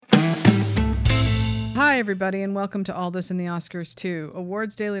everybody, and welcome to All This in the Oscars too,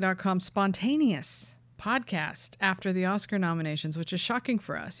 awardsdaily.com spontaneous podcast after the Oscar nominations, which is shocking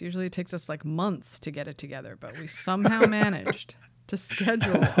for us. Usually it takes us like months to get it together, but we somehow managed to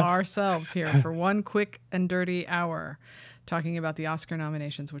schedule ourselves here for one quick and dirty hour talking about the Oscar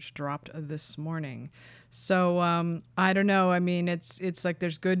nominations, which dropped this morning. So I don't know. I mean, it's like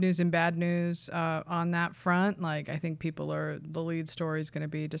there's good news and bad news on that front. Like, I think the lead story is going to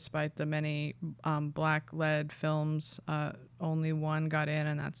be, despite the many black-led films, only one got in,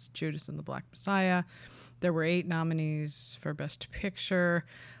 and that's Judas and the Black Messiah. There were 8 nominees for Best Picture,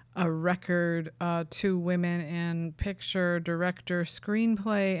 a record 2 women in picture, director,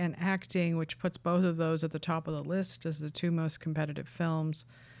 screenplay, and acting, which puts both of those at the top of the list as the 2 most competitive films.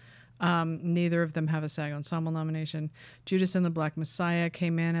 Neither of them have a SAG Ensemble nomination. Judas and the Black Messiah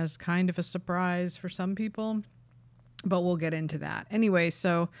came in as kind of a surprise for some people, but we'll get into that. Anyway,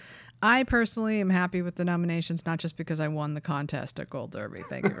 so I personally am happy with the nominations, not just because I won the contest at Gold Derby.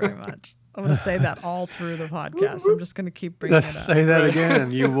 Thank you very much. I'm going to say that all through the podcast. I'm just going to keep bringing it up. Say that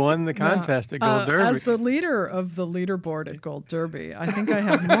again. You won the contest at Gold Derby. As the leader of the leaderboard at Gold Derby, I think I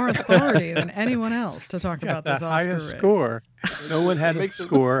have more authority than anyone else to talk about this Oscar race. Score. No one had a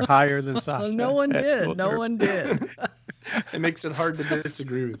score higher than Sasha. No one did. No one did. It makes it hard to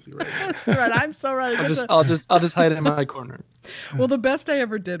disagree with you, right? That's right. I'm so right. I'll just hide in my corner. Well, the best I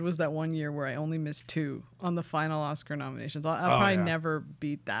ever did was that one year where I only missed 2 on the final Oscar nominations. I'll probably never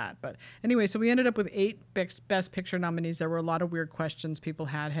beat that. But anyway, so we ended up with 8 Best Picture nominees. There were a lot of weird questions people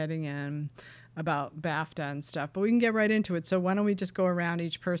had heading in about BAFTA and stuff, but we can get right into it. So why don't we just go around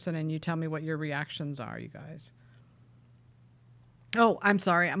each person and you tell me what your reactions are, you guys? Oh, I'm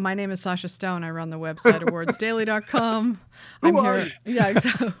sorry. My name is Sasha Stone. I run the website awardsdaily.com. I'm here. Yeah,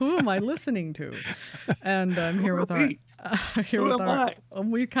 exactly. Who am I listening to? And I'm here with our.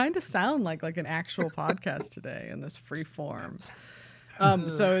 We kind of sound like an actual podcast today in this free form.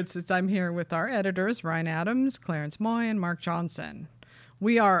 So I'm here with our editors, Ryan Adams, Clarence Moye, and Mark Johnson.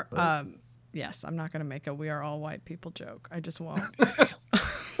 We are. Yes, I'm not going to make a "we are all white people" joke. I just won't.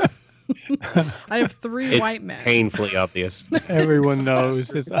 I have 3 white men. It's painfully obvious. Everyone knows.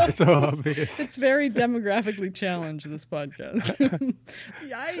 It's so obvious. It's very demographically challenged, this podcast.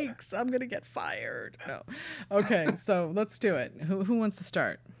 Yikes, I'm going to get fired. No. Okay, so let's do it. Who wants to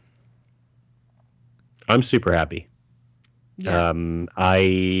start? I'm super happy. Yeah.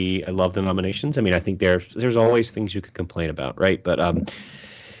 I love the nominations. I mean, I think there's always things you could complain about, right? But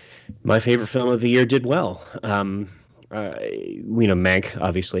my favorite film of the year did well. Mank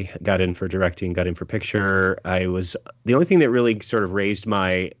obviously got in for directing, got in for picture. The only thing that really sort of raised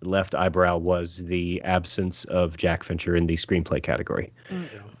my left eyebrow was the absence of Jack Fincher in the screenplay category.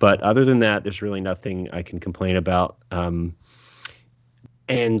 Mm-hmm. But other than that, there's really nothing I can complain about.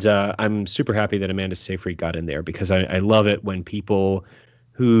 And I'm super happy that Amanda Seyfried got in there, because I love it when people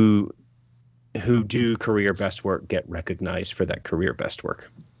who do career best work get recognized for that career best work.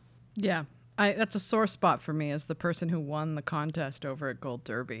 Yeah. That's a sore spot for me, as the person who won the contest over at Gold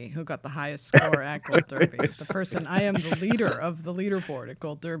Derby, who got the highest score at Gold Derby. I am the leader of the leaderboard at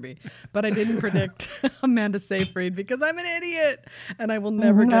Gold Derby, but I didn't predict Amanda Seyfried because I'm an idiot and I will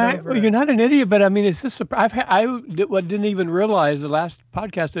never get over it. You're not an idiot, but I mean, it's just I didn't even realize the last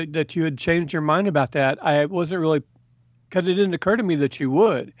podcast that you had changed your mind about that. I wasn't really, because it didn't occur to me that you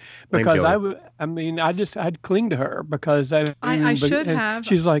would, because I'd cling to her because I should have.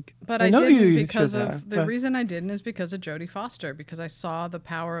 She's like, but I didn't, because of the reason I didn't is because of Jodie Foster, because I saw the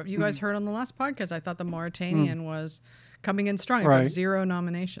power of, you guys heard on the last podcast, I thought the Mauritanian was coming in strong. Right. 0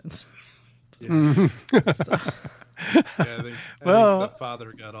 nominations. Yeah. I think the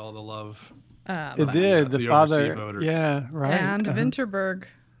father got all the love. It did. The father. Voters. Yeah. Right. And Winterberg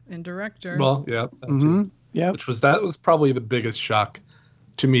in director. Well, yeah. That too. Yeah, that was probably the biggest shock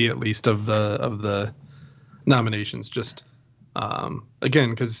to me, at least, of the nominations. Just again,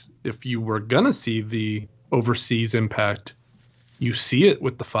 because if you were gonna see the overseas impact, you see it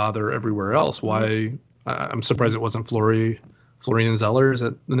with the father everywhere else. Why? I'm surprised it wasn't Florian Zeller. Is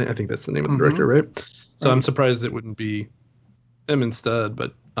that I think that's the name of the director, right? So I'm surprised it wouldn't be him instead.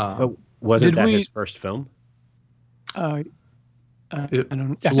 But wasn't that his first film?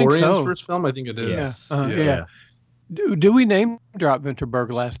 Florian's first film, I think it is. Yeah. Do we name drop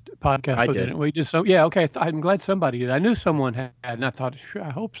Winterberg last podcast? I didn't. We just okay. I'm glad somebody did. I knew someone had, and I thought, I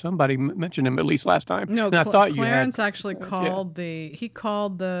hope somebody mentioned him at least last time. No, and I thought Clarence actually called the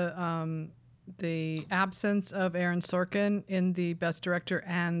absence of Aaron Sorkin in the Best Director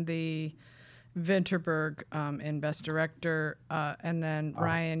and the Vinterberg in Best Director, and then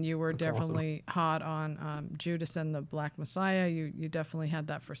Ryan, you were definitely hot on Judas and the Black Messiah. You definitely had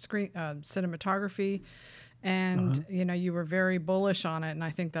that for screen cinematography, and you were very bullish on it, and I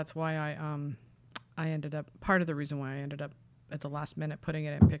think that's why I ended up part of the reason why I ended up at the last minute putting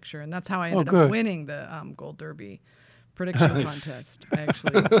it in picture, and that's how I ended up winning the Gold Derby prediction contest.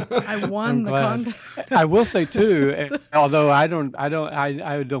 I won the contest. I will say too, although I don't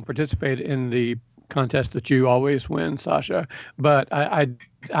participate in the contest that you always win, Sasha, but I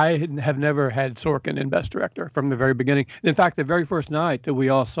have never had Sorkin in Best Director from the very beginning. In fact, the very first night that we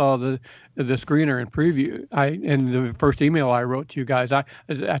all saw the screener and preview, in the first email I wrote to you guys, I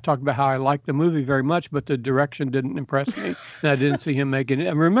talked about how I liked the movie very much, but the direction didn't impress me, and I didn't see him making it.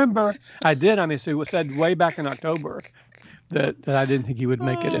 And remember, I did. I mean, so it was said way back in October that I didn't think he would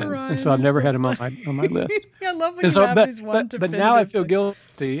make it in, Ryan, and so I've never had him on my list. I love when you have these one but now I feel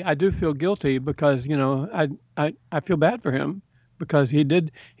guilty. I do feel guilty because I feel bad for him because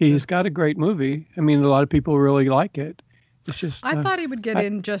he's got a great movie. I mean, a lot of people really like it. It's just I thought he would get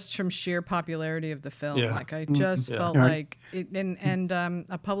in just from sheer popularity of the film. Yeah. Like I just felt like it, and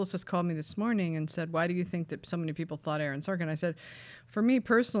a publicist called me this morning and said, "Why do you think that so many people thought Aaron Sorkin?" I said, "For me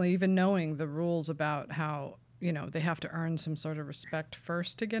personally, even knowing the rules about how they have to earn some sort of respect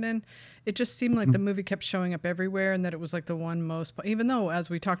first to get in, it just seemed like the movie kept showing up everywhere, and that it was like the one most, even though, as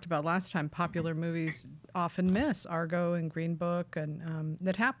we talked about last time, popular movies often miss Argo and Green Book, and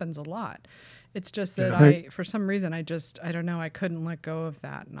that happens a lot. It's just that for some reason, I don't know, I couldn't let go of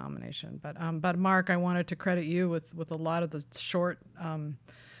that nomination. But Mark, I wanted to credit you with a lot of the short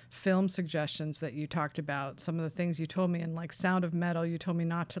film suggestions that you talked about. Some of the things you told me in like Sound of Metal, you told me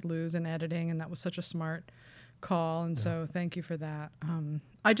not to lose in editing, and that was such a smart call, and so thank you for that.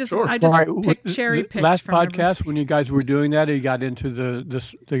 I just picked cherry picked last from podcast when you guys were doing that. You got into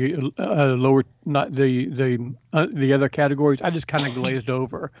the lower, not the other categories. I just kind of glazed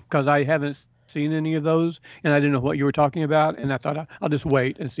over because I haven't seen any of those, and I didn't know what you were talking about, and I thought I'll just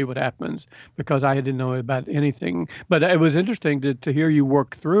wait and see what happens because I didn't know about anything. But it was interesting to hear you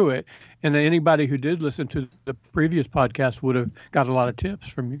work through it, and anybody who did listen to the previous podcast would have got a lot of tips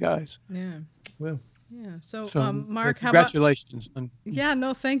from you guys. Yeah. Well. Yeah. So Mark, congratulations.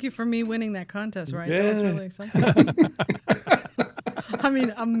 Thank you for me winning that contest, right? Yeah. That was really exciting. I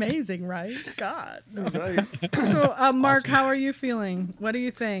mean, amazing, right? God. Right. So, Mark, how are you feeling? What do you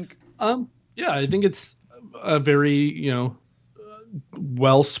think? Yeah, I think it's a very,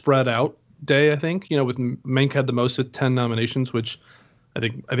 well spread out day, I think. With Mank had the most at 10 nominations, which I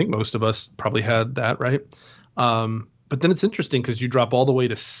think most of us probably had that, right? But then it's interesting because you drop all the way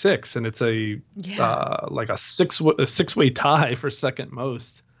to 6, and it's like a six-way tie for second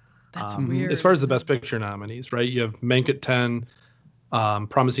most. That's weird. As far as the Best Picture nominees, right? You have Mank at 10,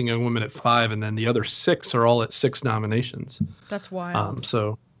 Promising Young Woman at 5, and then the other 6 are all at 6 nominations. That's wild.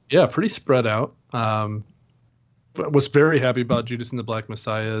 So yeah, pretty spread out. But was very happy about Judas and the Black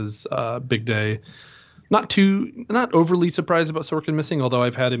Messiah's big day. Not overly surprised about Sorkin missing, although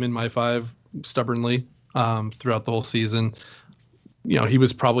I've had him in my 5 stubbornly. Throughout the whole season, he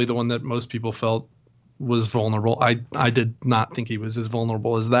was probably the one that most people felt was vulnerable. I did not think he was as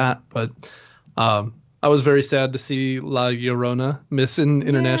vulnerable as that, but I was very sad to see La Llorona miss an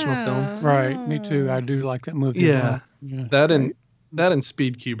international film. Right, me too. I do like that movie. Yeah. That and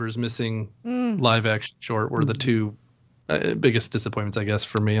Speed Cubers missing live action short were the two biggest disappointments, I guess,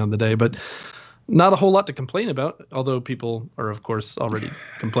 for me on the day. But not a whole lot to complain about, although people are, of course, already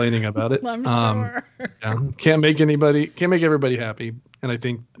complaining about it. I'm sure. Yeah, can't make everybody happy. And I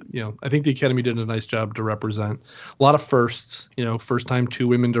think the Academy did a nice job to represent a lot of firsts. First time 2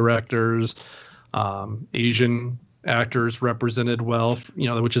 women directors, Asian actors represented well.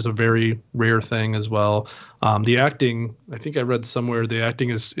 Which is a very rare thing as well. The acting, I think I read somewhere, the acting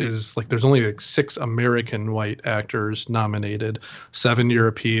is like there's only like 6 American white actors nominated, 7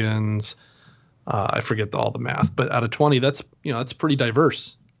 Europeans. I forget all the math, but out of 20, that's pretty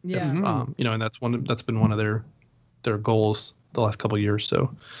diverse. Yeah. And that's been one of their goals the last couple of years.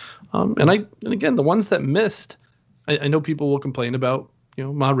 So, and again, the ones that missed, I know people will complain about,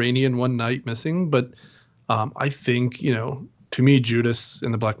 Ma Rainey and One Night missing, but I think, to me, Judas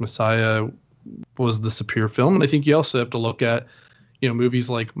and the Black Messiah was the superior film. And I think you also have to look at, movies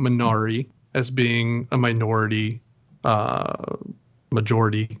like Minari as being a minority,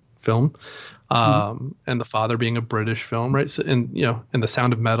 majority film. And The Father being a British film, right? So, and The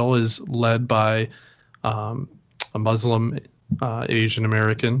Sound of Metal is led by a Muslim Asian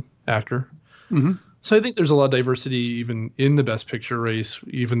American actor. So I think there's a lot of diversity even in the Best Picture race,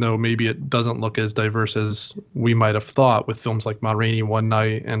 even though maybe it doesn't look as diverse as we might have thought with films like Ma Rainey, One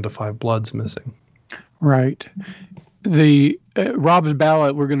Night, and Da Five Bloods missing. Right. The Rob's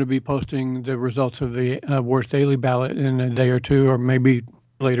ballot, we're going to be posting the results of the Awards Daily ballot in a day or two, or maybe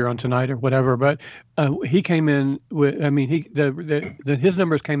later on tonight or whatever. But he came in with, I mean, his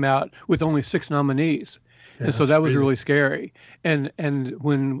numbers came out with only 6 nominees. Yeah, and so that was crazy. really scary. And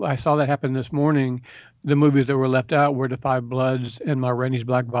when I saw that happen this morning, the movies that were left out were The Five Bloods and Ma Rainey's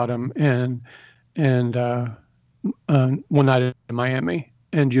Black Bottom and One Night in Miami.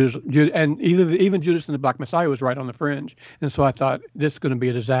 And even Judas and the Black Messiah was right on the fringe. And so I thought this is going to be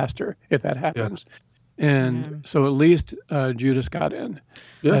a disaster if that happens. Yeah. And so at least Judas got in.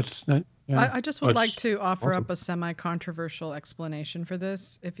 Yeah. I just would like to offer up a semi-controversial explanation for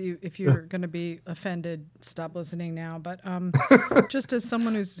this. If you're going to be offended, stop listening now. But just as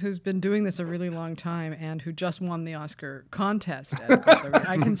someone who's been doing this a really long time and who just won the Oscar contest,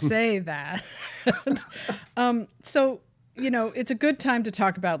 I can say that. So, it's a good time to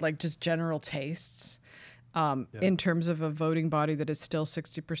talk about like just general tastes in terms of a voting body that is still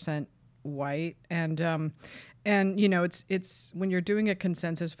 60% white. And it's when you're doing a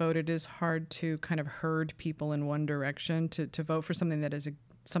consensus vote, it is hard to kind of herd people in one direction to vote for something that is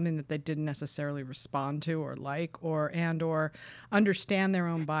something that they didn't necessarily respond to or like or understand their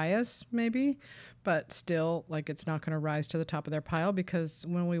own bias maybe, but still like it's not going to rise to the top of their pile because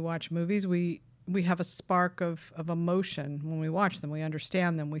when we watch movies, we have a spark of emotion when we watch them. We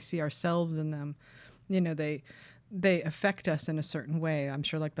understand them. We see ourselves in them. They affect us in a certain way. I'm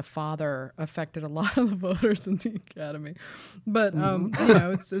sure like The Father affected a lot of the voters in the Academy. But,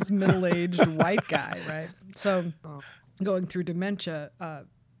 it's this middle-aged white guy, right? So going through dementia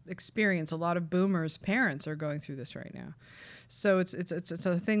experience, a lot of boomers' parents are going through this right now. So it's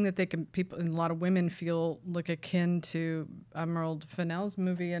a thing that people and a lot of women feel like akin to Emerald Fennell's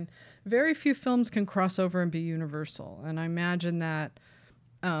movie, and very few films can cross over and be universal. And I imagine that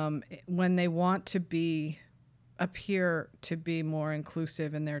when they want to appear to be more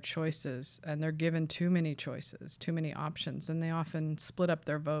inclusive in their choices, and they're given too many choices, too many options, and they often split up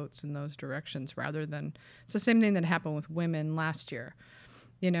their votes in those directions rather than it's the same thing that happened with women last year.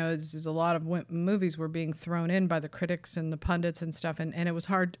 It's a lot of movies were being thrown in by the critics and the pundits and stuff, and it was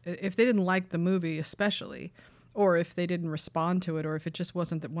hard if they didn't like the movie especially, or if they didn't respond to it, or if it just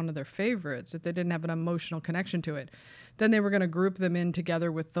wasn't one of their favorites, if they didn't have an emotional connection to it, then they were going to group them in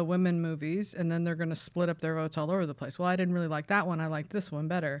together with the women movies, and then they're going to split up their votes all over the place. Well, I didn't really like that one. I liked this one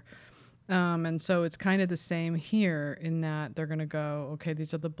better. And so it's kind of the same here in that they're going to go, okay,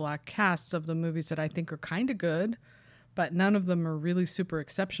 these are the black casts of the movies that I think are kind of good, but none of them are really super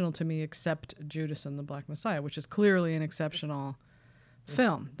exceptional to me except Judas and the Black Messiah, which is clearly an exceptional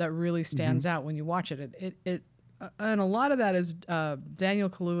film that really stands out when you watch it. And a lot of that is Daniel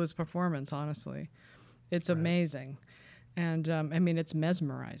Kaluuya's performance, honestly. It's amazing. And it's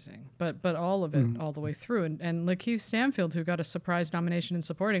mesmerizing, but all of it all the way through. And Lakeith Stanfield, who got a surprise nomination in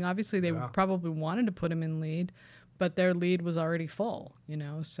supporting, obviously they probably wanted to put him in lead, but their lead was already full,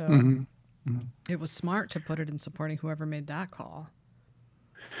 so it was smart to put it in supporting, whoever made that call.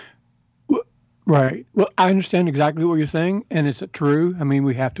 Right. Well, I understand exactly what you're saying, and it's true. I mean,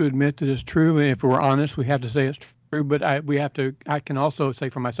 we have to admit that it's true. And if we're honest, we have to say it's true. But I can also say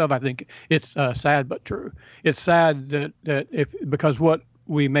for myself, I think it's sad but true. It's sad that because what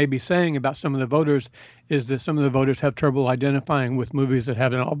we may be saying about some of the voters is that some of the voters have trouble identifying with movies that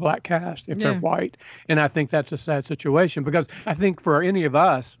have an all-black cast if they're white. And I think that's a sad situation because I think for any of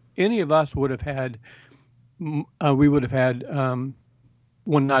us would have had, we would have had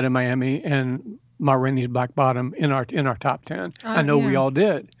One Night in Miami and Ma Rainey's Black Bottom in our top 10. I know we all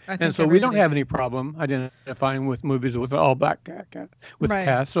did. And so we don't have any problem identifying with movies with all black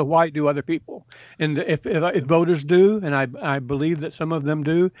cast. So why do other people? And if voters do, and I believe that some of them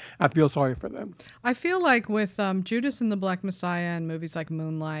do, I feel sorry for them. I feel like with Judas and the Black Messiah and movies like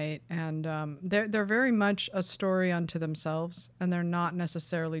Moonlight, and they're very much a story unto themselves, and they're not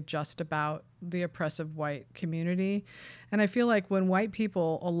necessarily just about the oppressive white community. And I feel like when white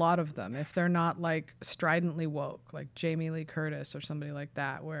people, a lot of them, if they're not like stridently woke, like Jamie Lee Curtis or somebody like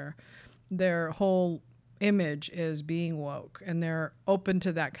that, where their whole image is being woke and they're open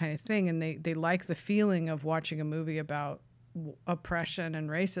to that kind of thing, and they like the feeling of watching a movie about oppression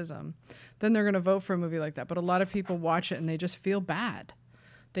and racism, then they're going to vote for a movie like that. But a lot of people watch it and they just feel bad.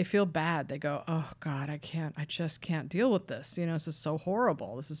 They feel bad. They go, oh God, I just can't deal with this. This is so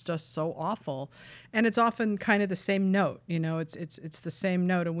horrible. This is just so awful. And it's often kind of the same note, it's the same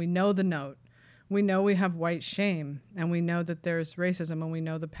note, and we know the note. We know we have white shame, and we know that there's racism, and we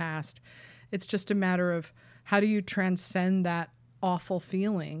know the past. It's just a matter of how do you transcend that awful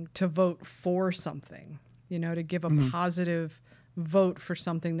feeling to vote for something, to give a positive vote for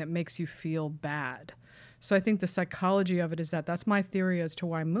something that makes you feel bad. So I think the psychology of it is that's my theory as to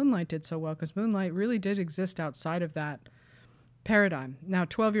why Moonlight did so well, because Moonlight really did exist outside of that paradigm. Now,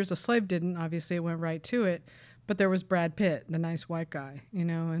 12 Years a Slave didn't. Obviously, it went right to it. But there was Brad Pitt, the nice white guy,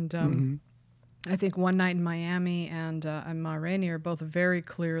 and I think One Night in Miami and Ma Rainey are both very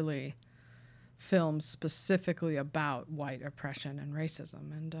clearly films specifically about white oppression and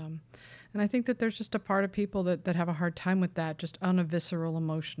racism. And I think that there's just a part of people that have a hard time with that, just on a visceral,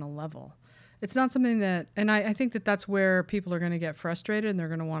 emotional level. It's not something that, and I think that that's where people are going to get frustrated and they're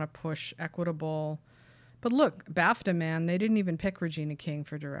going to want to push equitable. But look, BAFTA, man, they didn't even pick Regina King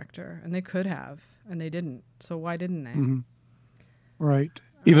for director, and they could have, and they didn't. So why didn't they? Right.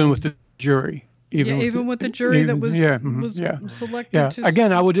 Even with the jury. Even with the jury that was selected. Yeah. To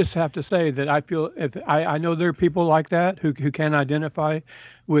Again, I would just have to say that I feel I know there are people like that who can identify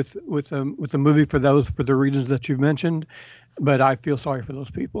with the movie for the reasons that you've mentioned, but I feel sorry for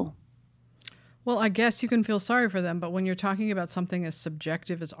those people. Well, I guess you can feel sorry for them, but when you're talking about something as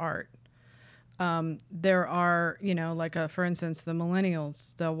subjective as art, there are, for instance, the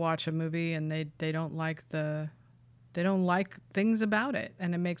millennials, they'll watch a movie and they don't like things about it,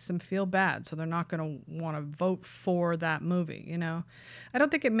 and it makes them feel bad. So they're not going to want to vote for that movie. I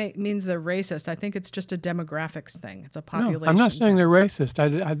don't think it means they're racist. I think it's just a demographics thing. It's a population. No, I'm not saying they're racist.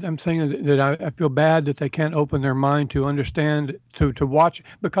 I'm saying that I feel bad that they can't open their mind to understand, to watch,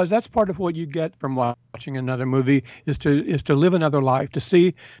 because that's part of what you get from watching another movie is to live another life, to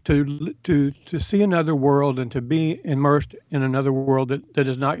see another world, and to be immersed in another world that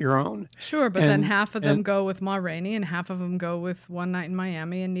is not your own. Sure, but then half of them go with Ma Rainey and half of them go with One Night in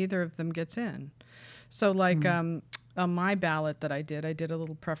Miami, and neither of them gets in. So on my ballot that I did a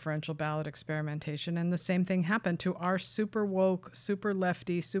little preferential ballot experimentation, and the same thing happened to our super woke, super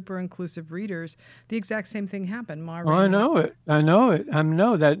lefty, super inclusive readers. The exact same thing happened. I know it. I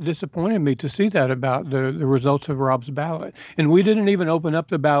know that disappointed me to see that about the results of Rob's ballot. And we didn't even open up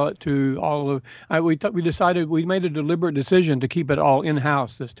the ballot to all of. We made a deliberate decision to keep it all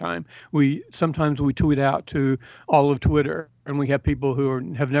in-house this time. Sometimes we tweet out to all of Twitter. And we have people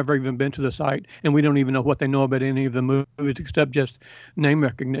who have never even been to the site, and we don't even know what they know about any of the movies except just name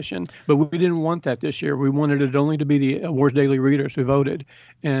recognition. But we didn't want that this year. We wanted it only to be the Awards Daily readers who voted,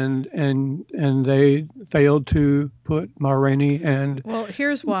 and they failed to put Ma Rainey and. Well,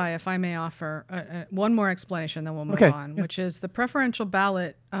 here's why, if I may offer one more explanation, then we'll move on, which is the preferential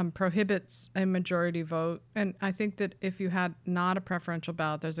ballot prohibits a majority vote, and I think that if you had not a preferential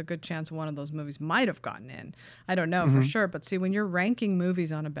ballot, there's a good chance one of those movies might have gotten in. I don't know for sure, but see, when you're ranking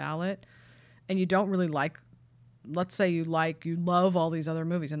movies on a ballot and you don't really like, let's say you love all these other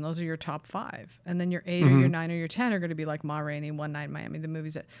movies and those are your top 5, and then your 8 or your 9 or your 10 are going to be like Ma Rainey, One Night in Miami, the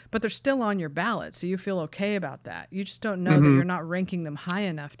movies but they're still on your ballot, so you feel okay about that. You just don't know that you're not ranking them high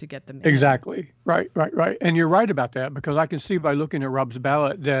enough to get them in. Exactly. Right. And you're right about that, because I can see by looking at Rob's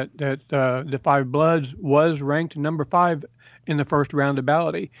ballot that the Five Bloods was ranked number 5 in the first round of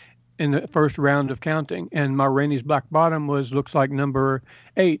balloting. In the first round of counting, and Ma Rainey's Black Bottom looks like number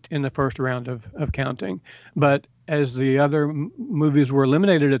 8 in the first round of counting. But as the other movies were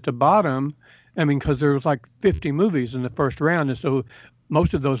eliminated at the bottom, because there was like 50 movies in the first round, and so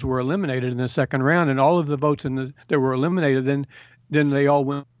most of those were eliminated in the second round, and all of the votes that were eliminated, then they all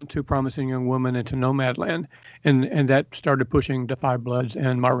went to Promising Young Woman and to Nomadland, and that started pushing the Five Bloods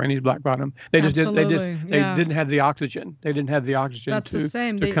and Ma Rainey's Black Bottom. They didn't have the oxygen. They didn't have the oxygen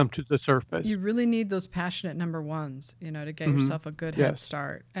to come to the surface. You really need those passionate number ones, to get yourself a good head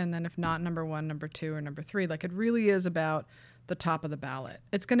start. And then if not number 1, number 2, or number 3, like it really is about the top of the ballot.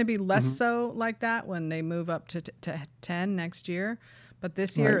 It's going to be less so like that when they move up to 10 next year. But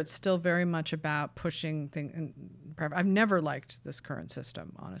this year, it's still very much about pushing things. I've never liked this current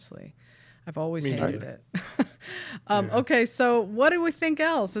system, honestly. I've always hated it. Okay, so what do we think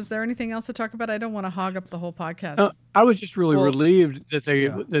else? Is there anything else to talk about? I don't want to hog up the whole podcast. I was just really relieved that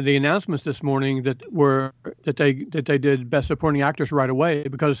the announcements this morning that they did Best Supporting Actress right away,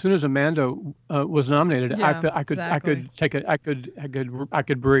 because as soon as Amanda was nominated, I could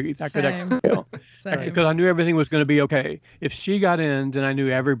breathe. I could exhale because I knew everything was going to be okay. If she got in, then I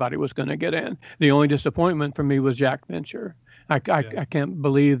knew everybody was going to get in. The only disappointment for me was Jack Fincher. I can't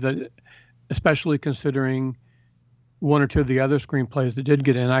believe that. Especially considering one or two of the other screenplays that did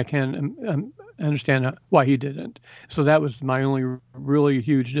get in, I can't understand why he didn't. So that was my only really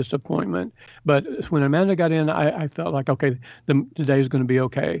huge disappointment. But when Amanda got in, I felt like, okay, the day is going to be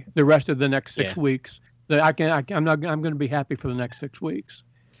okay. The rest of the next 6 weeks, I'm going to be happy for the next 6 weeks.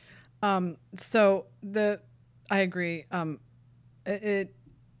 So I agree.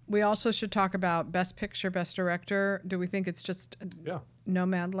 We also should talk about Best Picture, Best Director. Do we think it's just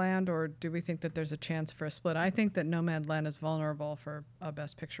Nomadland, or do we think that there's a chance for a split? I think that Nomadland is vulnerable for a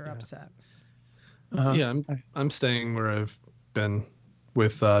Best Picture upset. Yeah, I'm staying where I've been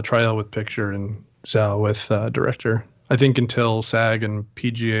with Trial with Picture and Zhao with Director. I think until SAG and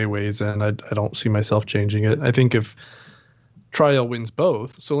PGA weighs in, I don't see myself changing it. I think if Trial wins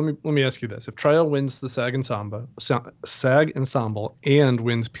both, so let me ask you this: if Trial wins the SAG Ensemble and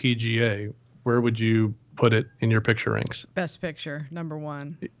wins PGA, where would you put it in your picture ranks? Best Picture, number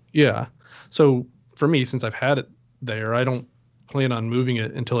 1. Yeah. So for me, since I've had it there, I don't plan on moving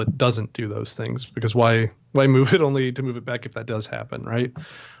it until it doesn't do those things, because why move it only to move it back if that does happen, right?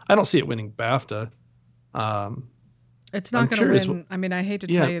 I don't see it winning BAFTA. It's not going to win. I mean, I hate to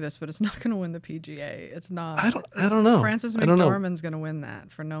tell you this, but it's not going to win the PGA. It's not. I don't know. Frances McDormand's going to win that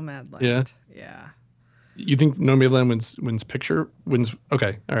for Nomadland. Yeah. You think Nomadland wins?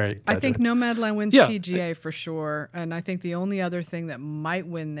 Okay, all right. Gotcha. I think Nomadland wins PGA for sure, and I think the only other thing that might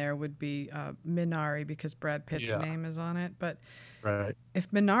win there would be Minari, because Brad Pitt's name is on it. But if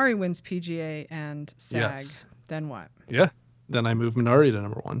Minari wins PGA and SAG, then what? Yeah, then I move Minari to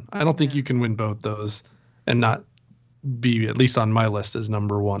number 1. I don't think you can win both those and not be at least on my list as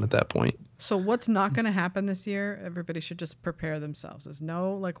number 1 at that point. So what's not going to happen this year? Everybody should just prepare themselves. There's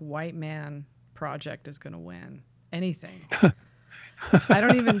no white man project is going to win anything. I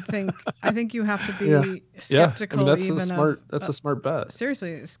don't even think. I think you have to be skeptical. I mean, that's a smart bet.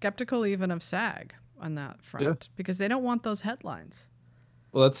 Seriously, skeptical even of SAG on that front, because they don't want those headlines.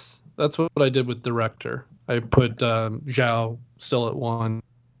 Well, that's what I did with Director. I put Zhao still at 1,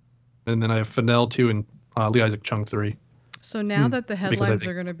 and then I have Fennell 2 and Lee Isaac Chung 3. So now that the headlines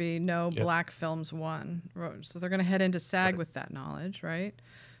are going to be no black films won, so they're going to head into SAG with that knowledge, right?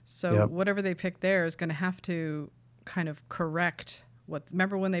 So whatever they pick there is going to have to kind of correct what.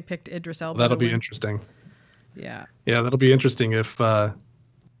 Remember when they picked Idris Elba? That'll be interesting. Yeah. Yeah, that'll be interesting if One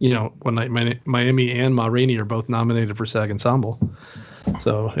Night Miami and Ma Rainey are both nominated for SAG Ensemble.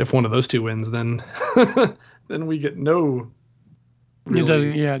 So if one of those two wins, then then we get no.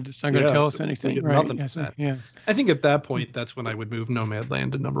 Really, it's not going to tell us anything. Right? Nothing from that. Yeah. I think at that point, that's when I would move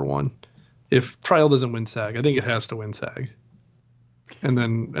Nomadland to number 1. If Trial doesn't win SAG, I think it has to win SAG. And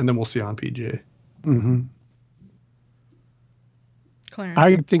then we'll see on PGA. Mm-hmm. Clarence.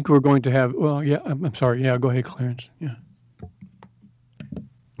 I think we're going to have. Well, yeah. I'm sorry. Yeah, go ahead, Clarence. Yeah.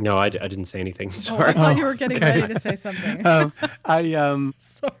 No, I didn't say anything. Sorry. I thought you were getting ready to say something. I am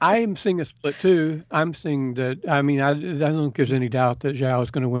seeing a split too. I'm seeing that. I mean, I don't think there's any doubt that Zhao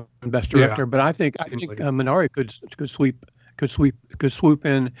is going to win Best Director, but I think Minari could swoop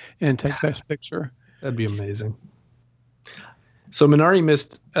in and take Best Picture. That'd be amazing. So Minari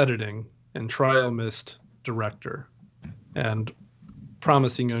missed editing, and Trial missed director, and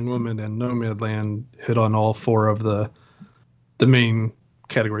Promising Young Woman and Nomadland hit on all 4 of the main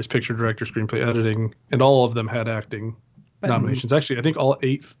categories: picture, director, screenplay, editing, and all of them had acting nominations. Actually, I think all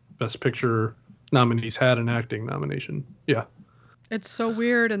 8 Best Picture nominees had an acting nomination. Yeah. It's so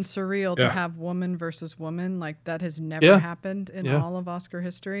weird and surreal to have woman versus woman. Like, that has never happened in all of Oscar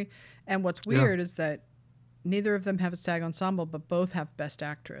history. And what's weird is that neither of them have a SAG Ensemble, but both have Best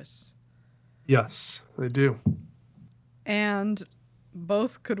Actress. Yes, they do. And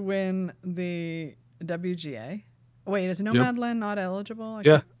both could win the WGA. Wait, is Nomadland not eligible?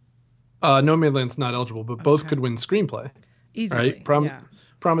 Nomadland's not eligible, but both could win screenplay. Easily, right?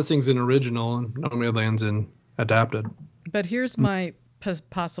 Promising's in original, and Nomadland's in adapted. But here's my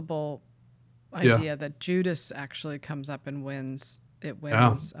possible idea that Judas actually comes up and wins. It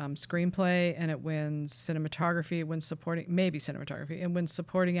wins screenplay, and it wins cinematography. It wins cinematography. It wins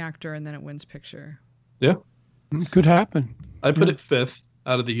supporting actor, and then it wins picture. Yeah, could happen. I put it 5th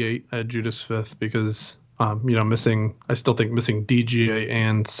out of the 8. I had Judas 5th because I still think missing DGA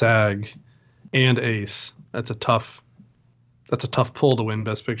and SAG and ACE. That's a tough pull to win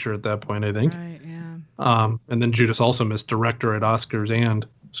Best Picture at that point, I think. Right, yeah. And then Judas also missed director at Oscars and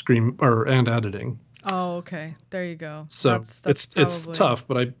and editing. Oh, okay. There you go. So it's tough,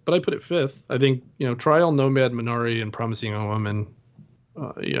 but I put it 5th. I think, Trial, Nomad, Minari, and Promising Young Woman.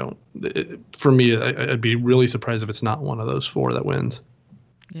 For me, I'd be really surprised if it's not one of those 4 that wins.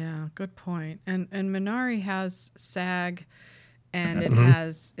 Yeah, good point. And Minari has SAG, and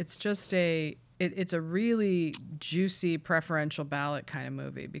it's a really juicy preferential ballot kind of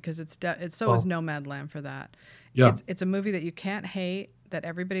movie, because is Nomadland for that. Yeah. It's a movie that you can't hate, that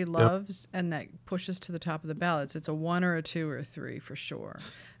everybody loves, and that pushes to the top of the ballots. It's a 1 or a 2 or a 3 for sure.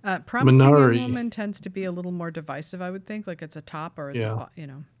 Promising Young Woman tends to be a little more divisive, I would think. Like, it's a top or it's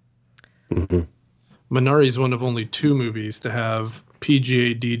Mm-hmm. Minari is one of only 2 movies to have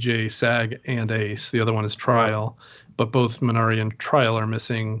PGA, DJ, SAG, and ACE. The other one is Trial, but both Minari and Trial are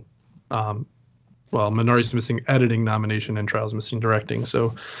missing. Minari's missing editing nomination, and Trial's missing directing.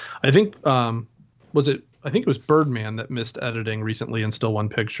 So, I think I think it was Birdman that missed editing recently and still won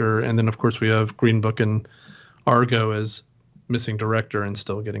picture. And then of course we have Green Book and Argo as missing director and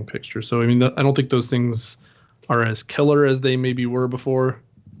still getting picture. So I mean, I don't think those things are as killer as they maybe were before.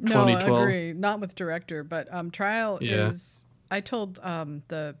 No, I agree. Not with director, but Trial is. I told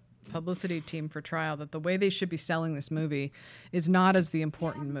the publicity team for Trial that the way they should be selling this movie is not as the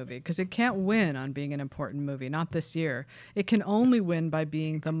important movie, because it can't win on being an important movie. Not this year. It can only win by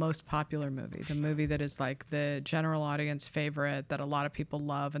being the most popular movie, the movie that is like the general audience favorite that a lot of people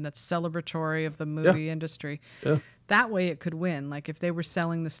love and that's celebratory of the movie industry. Yeah. That way it could win. Like if they were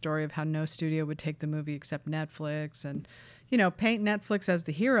selling the story of how no studio would take the movie except Netflix, and paint Netflix as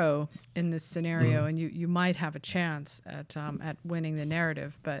the hero in this scenario, and you might have a chance at winning the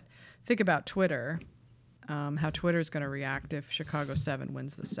narrative. But think about Twitter, how Twitter's going to react if Chicago 7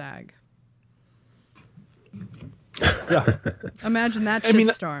 wins the SAG. Yeah. Imagine that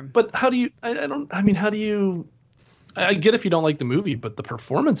shitstorm. But how do you? How do you? I get if you don't like the movie, but the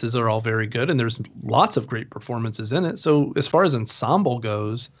performances are all very good, and there's lots of great performances in it. So as far as ensemble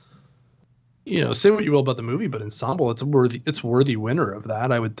goes, say what you will about the movie, but ensemble, it's worthy winner of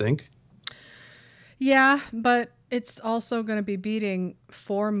that, I would think. Yeah, but it's also going to be beating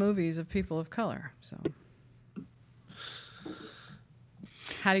 4 movies of people of color. So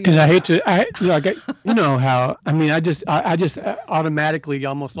how do you? And I hate to, I just automatically,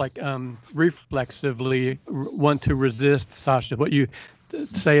 almost like reflexively, want to resist, Sasha, what you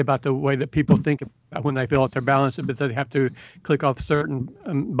say about the way that people think about when they fill out their balance, but they have to click off certain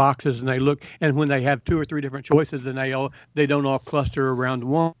boxes, and they look, and when they have 2 or 3 different choices and they don't all cluster around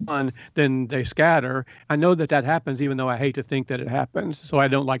one, then they scatter. I know that happens, even though I hate to think that it happens, so I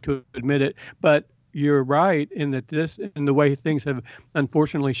don't like to admit it. But you're right in that in the way things have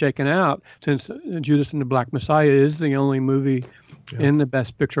unfortunately shaken out, since Judas and the Black Messiah is the only movie in the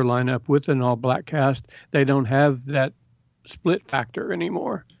Best Picture lineup with an all-black cast. They don't have that split factor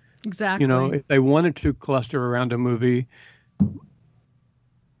anymore. Exactly. If they wanted to cluster around a movie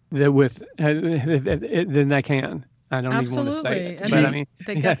then they can. I don't even want to say it. And but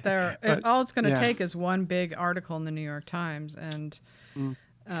they get there. All it's going to take is one big article in the New York Times. And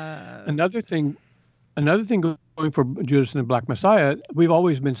another thing going for Judas and the Black Messiah,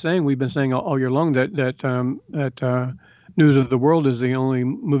 we've been saying all year long that News of the World is the only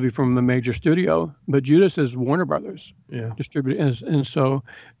movie from a major studio, but Judas is Warner Brothers distributed, and so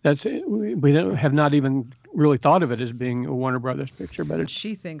we have not even really thought of it as being a Warner Brothers picture. But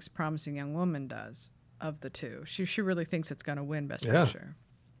she thinks Promising Young Woman does of the 2. She really thinks it's going to win Best Picture.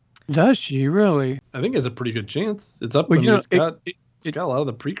 Does she really? I think it's a pretty good chance. It's up. It's got a lot of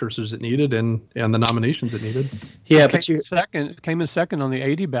the precursors it needed and the nominations it needed. Yeah, it came in second on the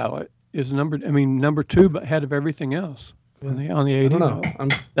 80 ballot. Is number 2, but ahead of everything else. On the 80.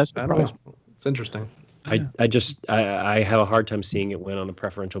 That's the prize. It's interesting. I have a hard time seeing it win on a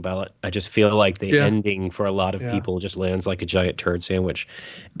preferential ballot. I just feel like the ending for a lot of people just lands like a giant turd sandwich,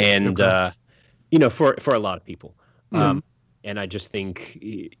 and for a lot of people. And I just think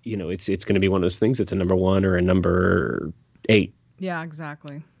it's going to be one of those things. It's a number 1 or a number 8. Yeah,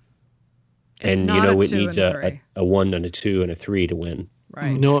 exactly. And it needs a 1 and a 2 and a 3 to win.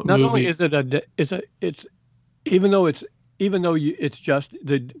 Right. Not only is it even though it's just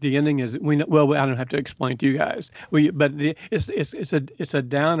the ending is I don't have to explain to you guys. It's a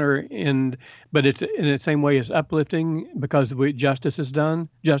downer but it's in the same way as uplifting because justice is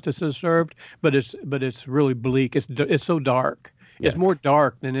served, but it's really bleak. It's so dark. Yeah. It's more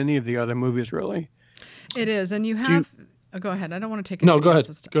dark than any of the other movies, really. It is, and you have. Go ahead. I don't want to take. No, go ahead.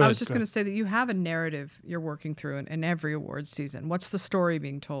 I was just going to say that you have a narrative you're working through in every awards season. What's the story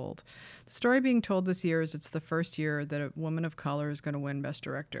being told? The story being told this year is it's the first year that a woman of color is going to win Best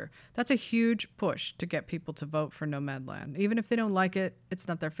Director. That's a huge push to get people to vote for Nomadland. Even if they don't like it, it's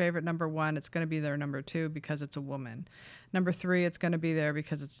not their favorite number 1. It's going to be their number 2 because it's a woman. Number 3, it's going to be there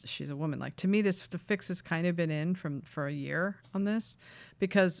because she's a woman. Like, to me, the fix has kind of been in for a year on this,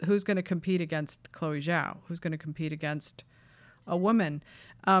 because who's going to compete against Chloe Zhao? Who's going to compete against a woman?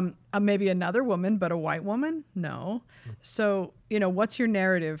 Maybe another woman, but a white woman? No. So, what's your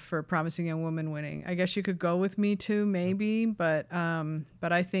narrative for Promising Young Woman winning? I guess you could go with Me Too, maybe, but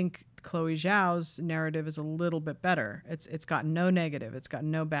I think Chloe Zhao's narrative is a little bit better. It's got no negative. It's got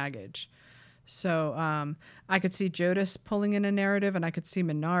no baggage. So I could see Jodis pulling in a narrative, and I could see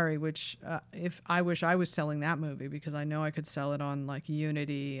Minari, which if I wish I was selling that movie, because I know I could sell it on like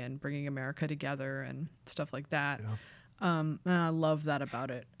unity and bringing America together and stuff like that. Yeah. And I love that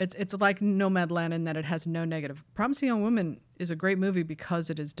about it. It's like Nomadland in that it has no negative. Promising Young Woman is a great movie because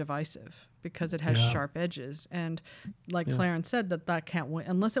it is divisive, because it has sharp edges. And like Clarence said, that can't win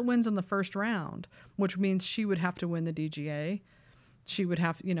unless it wins in the first round, which means she would have to win the DGA. She would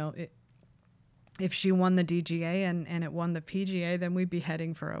have, if she won the DGA and it won the PGA, then we'd be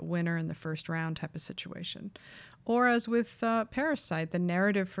heading for a winner in the first round type of situation. Or as with Parasite, the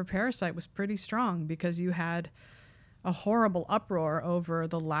narrative for Parasite was pretty strong because you had a horrible uproar over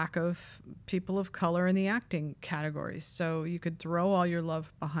the lack of people of color in the acting categories. So you could throw all your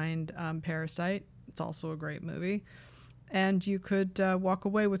love behind Parasite. It's also a great movie. And you could walk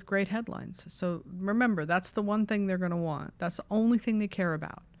away with great headlines. So remember, that's the one thing they're going to want. That's the only thing they care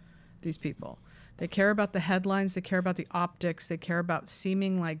about, these people. They care about the headlines. They care about the optics. They care about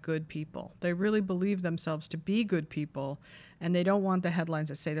seeming like good people. They really believe themselves to be good people, and they don't want the headlines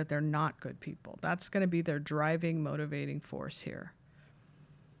that say that they're not good people. That's going to be their driving, motivating force here.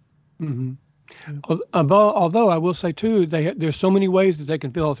 Mm-hmm. Although I will say too, there's so many ways that they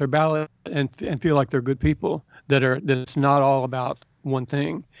can fill out their ballot and feel like they're good people. That it's not all about one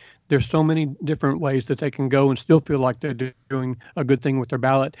thing. There's so many different ways that they can go and still feel like they're doing a good thing with their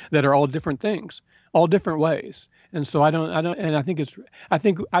ballot that are all different things, all different ways. And so I think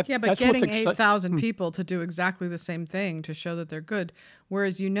but getting 8,000 people to do exactly the same thing to show that they're good.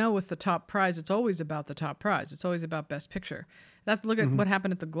 Whereas, with the top prize, it's always about the top prize. It's always about Best Picture. Look at what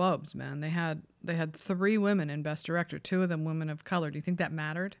happened at the Globes, man. They had 3 women in Best Director, 2 of them women of color. Do you think that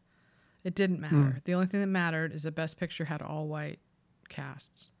mattered? It didn't matter. The only thing that mattered is that Best Picture had all white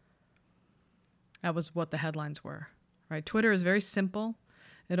casts. That was what the headlines were, right? Twitter is very simple.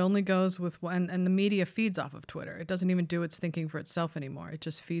 It only goes with one, and the media feeds off of Twitter. It doesn't even do its thinking for itself anymore. It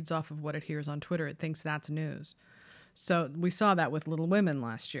just feeds off of what it hears on Twitter. It thinks that's news. So we saw that with Little Women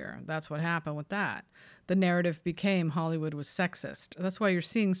last year. That's what happened with that. The narrative became Hollywood was sexist. That's why you're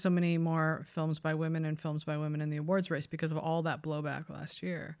seeing so many more films by women and films by women in the awards race, because of all that blowback last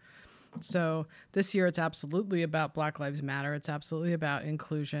year. So this year it's absolutely about Black Lives Matter. It's absolutely about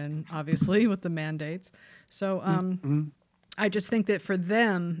inclusion, obviously, with the mandates. So I just think that for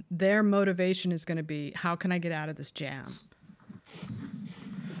them, their motivation is going to be, how can I get out of this jam?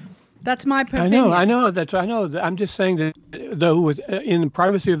 That's my opinion. I know. I'm just saying that, though, in the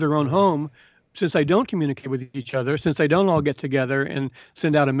privacy of their own home, since they don't communicate with each other, since they don't all get together and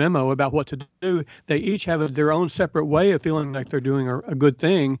send out a memo about what to do, they each have their own separate way of feeling like they're doing a good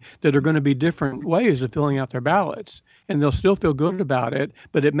thing, that are going to be different ways of filling out their ballots. And they'll still feel good about it,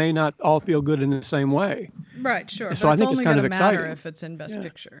 but it may not all feel good in the same way. Right, sure. So but I it's think only it's kind going of to matter exciting. if it's in Best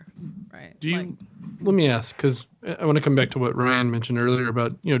Picture, right? Let me ask, because I want to come back to what Ryan mentioned earlier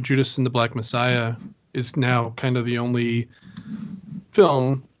about, Judas and the Black Messiah is now kind of the only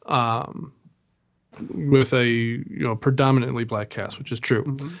film with a predominantly black cast, which is true.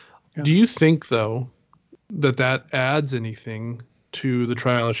 Mm-hmm. Yeah. Do you think, though, that adds anything to the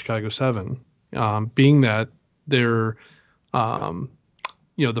trial of Chicago 7, being that there are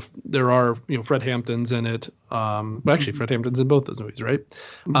Fred Hampton's in it. Actually, Fred Hampton's in both those movies, right?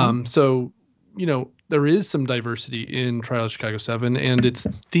 Mm-hmm. So there is some diversity in Trial of Chicago 7, and its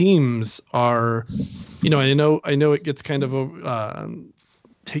themes are, I know it gets kind of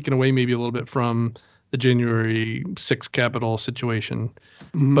taken away maybe a little bit from the January 6th Capitol situation.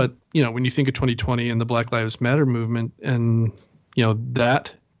 Mm-hmm. But, when you think of 2020 and the Black Lives Matter movement and,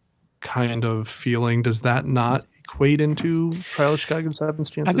 that kind of feeling, does that not equate into Trial of Chicago 7's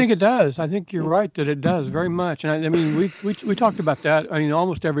chances? I think it does. I think you're right that it does very much. And I mean, we talked about that. I mean,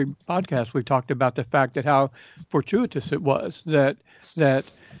 almost every podcast we talked about the fact that how fortuitous it was that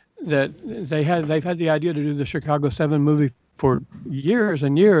they've had the idea to do the Chicago 7 movie for years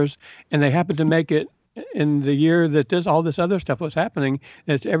and years, and they happened to make it in the year that all this other stuff was happening.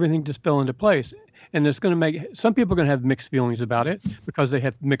 And everything just fell into place. And it's going to make some people are going to have mixed feelings about it, because they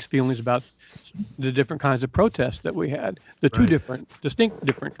have mixed feelings about the different kinds of protests that we had, the two distinct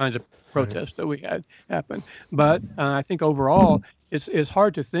different kinds of protests that we had happen. But I think overall, it's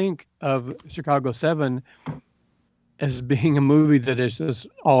hard to think of Chicago 7 as being a movie that is just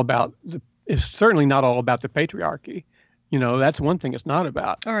all about it's certainly not all about the patriarchy. That's one thing it's not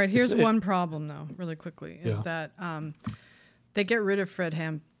about. All right, here's one problem, though, really quickly, is that they get rid of Fred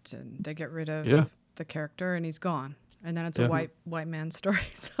Hampton. They get rid of the character, and he's gone. And then it's a white man story.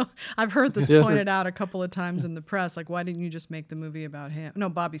 So I've heard this pointed out a couple of times in the press. Like, why didn't you just make the movie about him? No,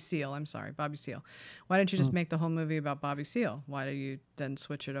 Bobby Seale. I'm sorry, Bobby Seale. Why didn't you just make the whole movie about Bobby Seale? Why do you then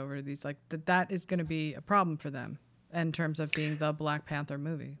switch it over to these? Like, that is going to be a problem for them in terms of being the Black Panther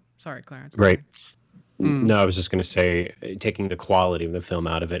movie. Sorry, Clarence. Right. No, I was just going to say, taking the quality of the film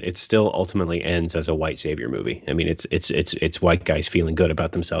out of it, it still ultimately ends as a white savior movie. I mean, it's white guys feeling good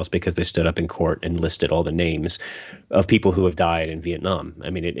about themselves because they stood up in court and listed all the names of people who have died in Vietnam. I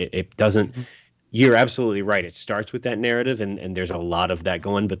mean, it doesn't. You're absolutely right. It starts with that narrative, and there's a lot of that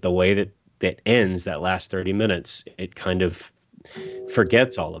going. But the way that ends, that last 30 minutes, it kind of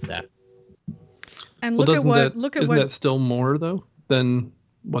forgets all of that. And isn't that still more though than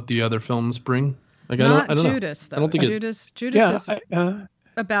what the other films bring? Like, not I don't Judas, know. though. I don't think Judas is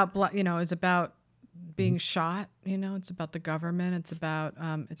about is about being shot. It's about the government. It's about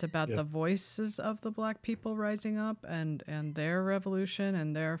the voices of the Black people rising up and their revolution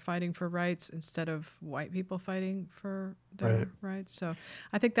and their fighting for rights instead of white people fighting for their rights. So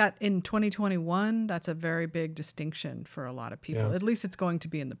I think that in 2021, that's a very big distinction for a lot of people. Yeah. At least it's going to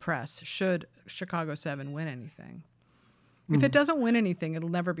be in the press. Should Chicago 7 win anything? If it doesn't win anything, it'll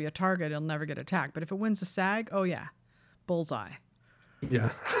never be a target. It'll never get attacked. But if it wins a SAG, oh yeah, bullseye.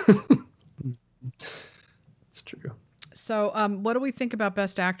 Yeah. It's true. So what do we think about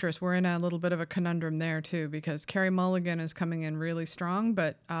Best Actress? We're in a little bit of a conundrum there too, because Carey Mulligan is coming in really strong,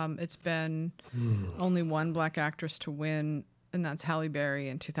 but it's been only one Black actress to win, and that's Halle Berry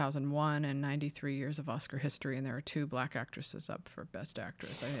in 2001 and 93 years of Oscar history, and there are 2 Black actresses up for Best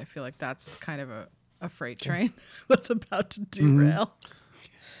Actress. I feel like that's kind of a freight train that's about to derail.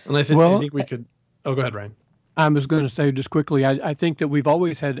 And I think we could. Oh, go ahead, Ryan. I was going to say just quickly, I think that we've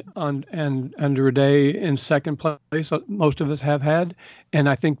always had Andra Day in second place. Most of us have had, and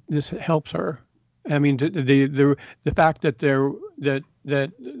I think this helps her. I mean, the fact that the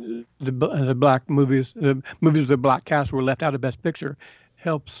Black movies, the movies with the Black cast were left out of Best Picture,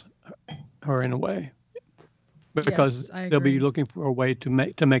 helps her in a way. Because they'll be looking for a way to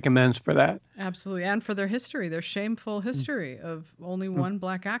make amends for that. Absolutely, and for their history, their shameful history of only one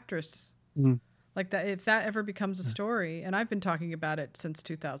Black actress. Like that, if that ever becomes a story, and I've been talking about it since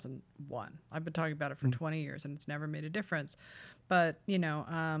 2001. I've been talking about it for 20 years, and it's never made a difference. But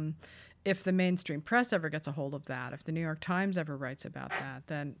if the mainstream press ever gets a hold of that, if the New York Times ever writes about that,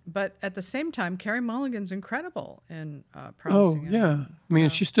 then. But at the same time, Carey Mulligan's incredible in Promising. Oh yeah, I mean,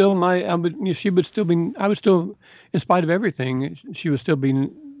 she's still I would still, in spite of everything, she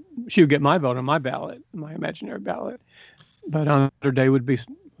would get my vote on my ballot, my imaginary ballot. But Andra Day would be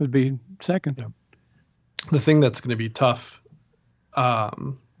second. Yeah. The thing that's going to be tough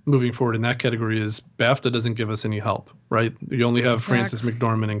moving forward in that category is BAFTA doesn't give us any help, right? You only have Frances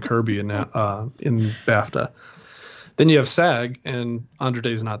McDormand and Kirby in BAFTA. Then you have SAG, and Andra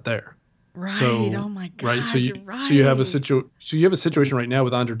Day's not there. Right. So, oh my God. Right. So you, right. so you have a situation right now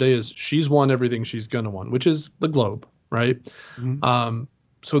with Andra Day is she's won everything she's gonna win, which is the Globe, right?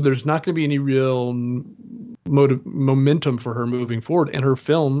 So there's not going to be any real momentum for her moving forward, and her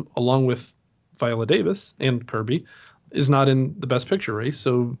film, along with Viola Davis and Kirby, is not in the Best Picture race.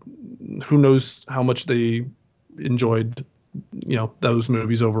 So who knows how much they enjoyed, those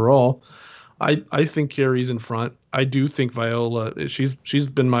movies overall. I think Carey's in front. I do think Viola, she's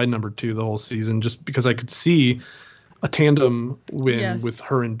been my number 2 the whole season, just because I could see a tandem win with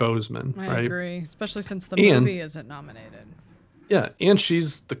her and Boseman. I right? agree, especially since the movie isn't nominated. Yeah, and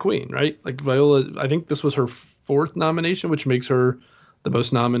she's the queen, right? Like Viola, I think this was her 4th nomination, which makes her the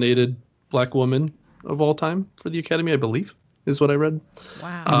most nominated Black woman of all time for the Academy, I believe, is what I read.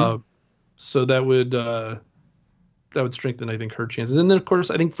 Wow. So that would strengthen, I think, her chances. And then, of course,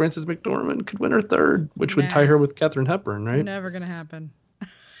 I think Frances McDormand could win her 3rd, which would tie her with Katharine Hepburn, right? Never gonna happen.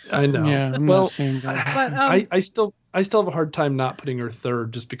 I know. Yeah, well, but I still have a hard time not putting her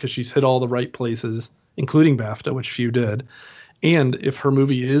 3rd, just because she's hit all the right places, including BAFTA, which few did. And if her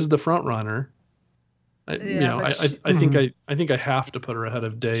movie is the front runner, I think I have to put her ahead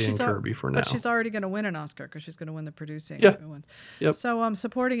of Day and Kirby for now. But she's already going to win an Oscar because she's going to win the producing. Yeah. Yep. So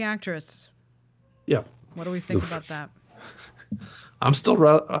supporting actress. Yeah. What do we think about that? I'm still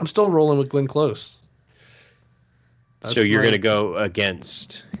rolling with Glenn Close. So you're going to go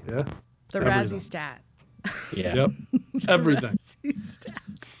against the Razzie stat. Yeah. Yep. Everything. Razzie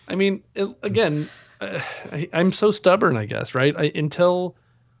stat. I mean, I'm so stubborn, I guess, right? Until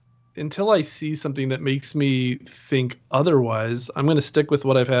I see something that makes me think otherwise, I'm going to stick with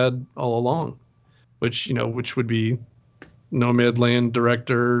what I've had all along, which would be Nomadland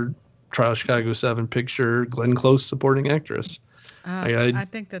director, Trial Chicago 7 picture, Glenn Close supporting actress. I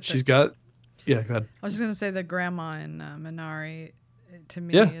think that she's got Yeah, go ahead. I was just going to say the grandma in Minari, to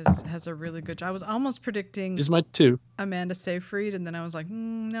me, has a really good job. I was almost predicting Here's my 2. Amanda Seyfried, and then I was like,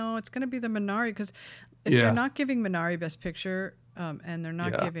 no, it's going to be the Minari, because if they're not giving Minari Best Picture, and they're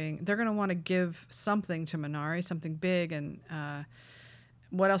not they're going to want to give something to Minari, something big, and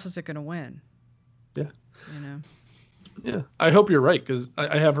what else is it going to win? Yeah. Yeah, I hope you're right, because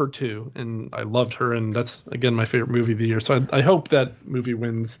I have her too, and I loved her, and that's, again, my favorite movie of the year. So I hope that movie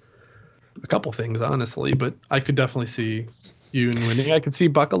wins a couple things, honestly, but I could definitely see Yoon winning. I could see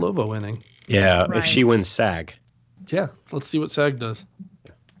Bakalova winning. Yeah, if she wins SAG. Yeah, let's see what SAG does.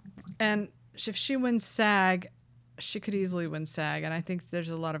 And if she wins SAG, she could easily win SAG, and I think there's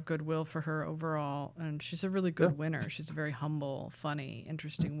a lot of goodwill for her overall, and she's a really good winner. She's a very humble, funny,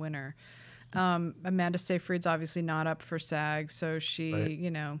 interesting winner. Amanda Seyfried's obviously not up for SAG, so she,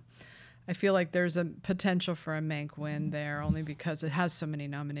 I feel like there's a potential for a Mank win there, only because it has so many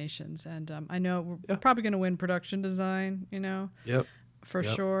nominations. And I know we're probably going to win production design, for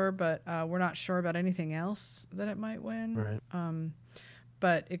sure, but we're not sure about anything else that it might win. Right.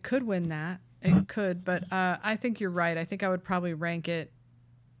 But it could win that. It could, but I think you're right. I think I would probably rank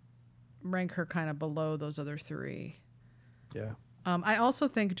her kind of below those other 3. Yeah. I also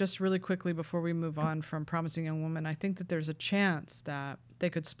think, just really quickly before we move on from Promising Young Woman, I think that there's a chance that they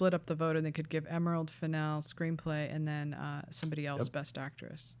could split up the vote and they could give Emerald Fennell screenplay and then somebody else Best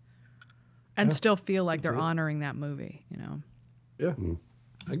Actress, and still feel like they're honoring that movie. Yeah,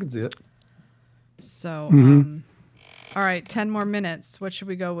 I can see it. So, all right, 10 more minutes. What should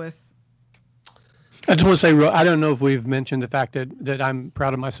we go with? I just want to say, I don't know if we've mentioned the fact that I'm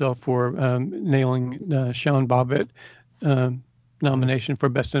proud of myself for nailing Sean Bobbitt nomination for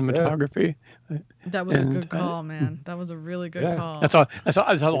Best Cinematography. That was a good call, man. That was a really good call. That's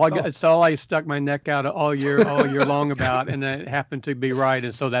all I stuck my neck out all year long about, and it happened to be right.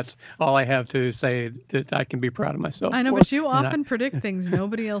 And so that's all I have to say, that I can be proud of myself. I know, but you often predict things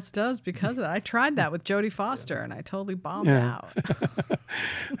nobody else does because of that. I tried that with Jodie Foster, and I totally bombed out.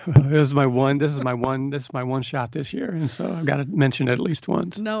 This is my one shot this year, and so I've got to mention it at least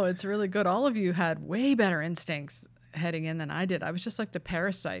once. No, it's really good. All of you had way better instincts heading in than I did. I was just like the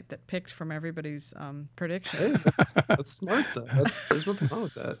parasite that picked from everybody's predictions. Hey, that's smart though. There's nothing wrong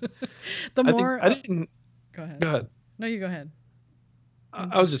with that. I didn't. Go ahead. Go ahead. No, you go ahead.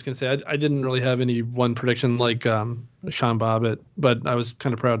 I was just gonna say I didn't really have any one prediction like Sean Bobbitt, but I was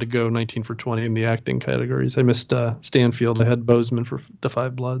kind of proud to go 19 for 20 in the acting categories. I missed Stanfield. I had Boseman for The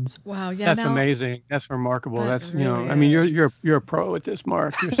Five Bloods. Wow, yeah, that's amazing. That's remarkable. That's really I mean, you're a pro at this,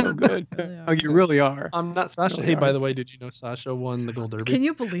 Mark. You're so good. You really are. I'm not Sasha. Really hey, by the way, did you know Sasha won the Gold Derby? Can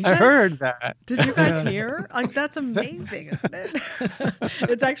you believe it? I heard that. Did you guys hear? Like, that's amazing, isn't it?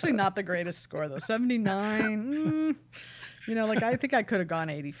 It's actually not the greatest score though. 79. I think I could have gone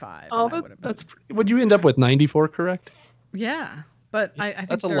 85. Oh, that's. Would you end up with 94? Correct? Yeah, but I think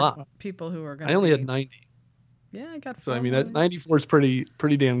that's a there lot. are people who are going. I only had 90. Yeah, I got. So I mean, that 94 is pretty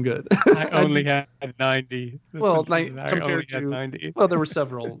damn good. I only had 90. Well, compared to 90. Well, there were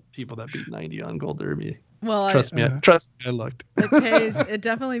several people that beat 90 on Gold Derby. Well, trust me, I looked. It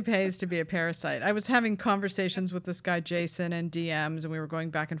definitely pays to be a parasite. I was having conversations with this guy Jason and DMs, and we were going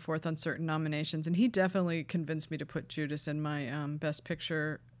back and forth on certain nominations, and he definitely convinced me to put Judas in my Best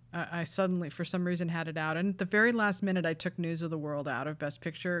Picture. I suddenly, for some reason, had it out, and at the very last minute, I took News of the World out of Best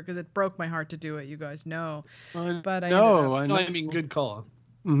Picture because it broke my heart to do it. You guys know, but I mean, good call.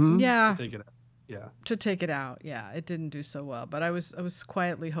 Mm-hmm. Yeah, to take it out. Yeah, to take it out. Yeah, it didn't do so well, but I was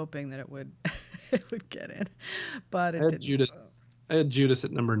quietly hoping that it would. It would get in, but it didn't. I had Judas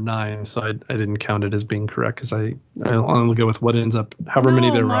at number 9, so I didn't count it as being correct because I only go with what ends up, however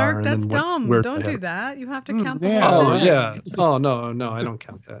many there Mark, are. That's and dumb. Don't do that. You have to count the whole Oh, time. yeah. Oh, no, I don't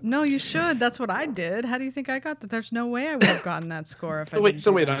count that. No, you should. That's what I did. How do you think I got that? There's no way I would have gotten that score if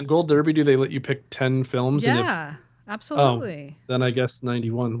wait, on Gold Derby, do they let you pick 10 films? Yeah, absolutely. Then I guess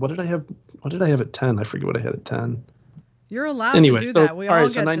 91. What did I have at 10? I forget what I had at 10. You're allowed to do that. We all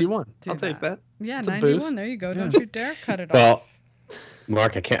get 91. I'll take that. Yeah, it's 91. There you go. Don't you dare cut it off.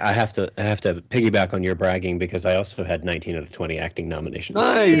 Mark, I have to piggyback on your bragging because I also had 19 out of 20 acting nominations.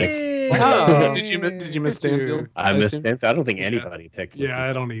 Nice. Wow. Did you miss Stanfield? I missed Stanfield. I don't think anybody picked. Yeah,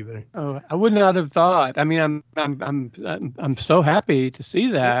 I don't either. Oh, I would not have thought. I mean, I'm so happy to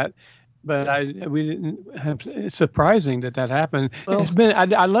see that. But we didn't have. It's surprising that happened. Well,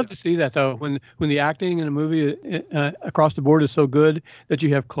 I love to see that though. When the acting in a movie across the board is so good that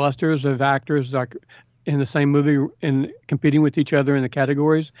you have clusters of actors like in the same movie and competing with each other in the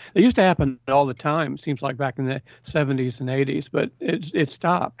categories. It used to happen all the time. It seems like back in the 70s and 80s, but it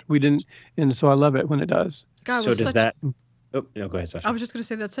stopped. We didn't, and so I love it when it does. God, so does that? Oh, no, go ahead, Sasha. I was just going to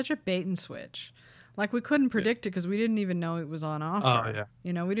say that's such a bait and switch. Like, we couldn't predict it because we didn't even know it was on offer. Oh, yeah.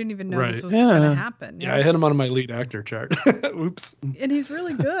 You know, we didn't even know Right. this was going to happen. Yeah, I had him on my lead actor chart. Oops. And he's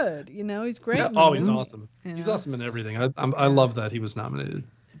really good. You know, he's great. Yeah. in Oh, it. he's awesome. You He's know? awesome in everything. I love that he was nominated.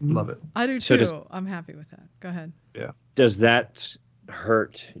 Love it. I do So too. I'm happy with that. Go ahead. Yeah. Does that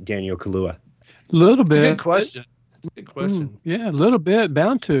hurt Daniel Kaluuya? A little It's a bit. good question. It's a good question. Yeah, a little bit.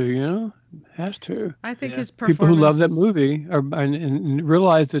 Bound to, you know, has to. I think Yeah. his performance. People who love that movie and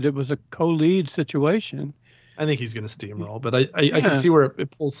realize that it was a co-lead situation. I think he's going to steamroll, but I can see where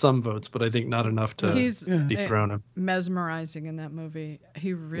it pulls some votes, but I think not enough to dethrone him. Mesmerizing in that movie.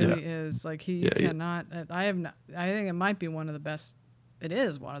 He really is. Like, he cannot. I think it might be one of the best. It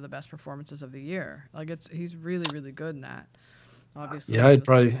is one of the best performances of the year. Like, he's really, really good in that. Obviously. Yeah, I'd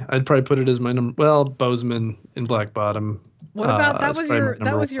probably put it as my number. Well, Bozeman in Black Bottom. What about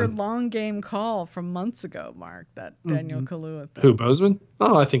that was your long game call from months ago, Mark? That Daniel Kaluuya thing. Who, Bozeman?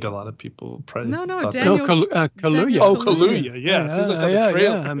 Oh, I think a lot of people probably. No, Daniel Kaluuya. Oh, Kaluuya. Yeah. As soon as I saw the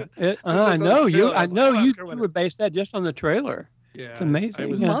trailer. I know you would base that just on the trailer. Yeah, it's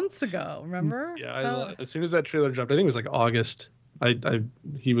amazing. Months ago, remember? Yeah, as soon as that trailer dropped, I think it was like August.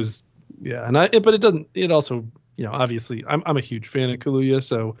 He was, but it doesn't. It also, you know, obviously, I'm a huge fan of Kaluuya,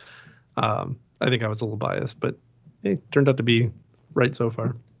 so I think I was a little biased, but it turned out to be right so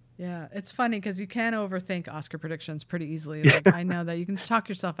far. Yeah, it's funny because you can overthink Oscar predictions pretty easily. Like, I know that you can talk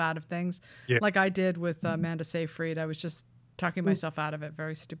yourself out of things, like I did with Amanda Seyfried. I was just talking myself out of it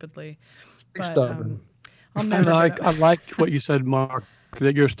very stupidly. But, stubborn. I'll never. I like what you said, Mark.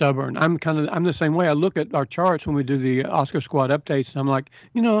 That you're stubborn. I'm the same way. I look at our charts when we do the Oscar Squad updates, and I'm like,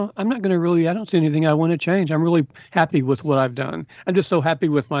 you know, I'm not going to I don't see anything I want to change. I'm really happy with what I've done. I'm just so happy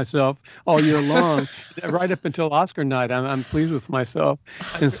with myself all year long, right up until Oscar night. I'm pleased with myself,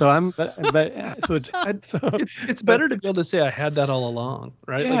 and so it's better to be able to say I had that all along,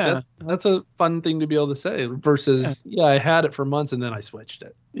 right? Yeah. Like that's a fun thing to be able to say versus I had it for months and then I switched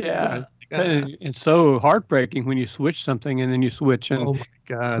it. Yeah. It's so heartbreaking when you switch something and then you switch and oh my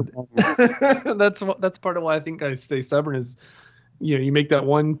god. that's part of why I think I stay stubborn is, you know, you make that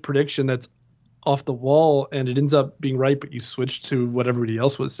one prediction that's off the wall and it ends up being right, but you switch to what everybody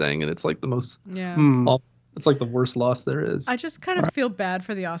else was saying and it's like the most awful, it's like the worst loss there is. I just kind of feel bad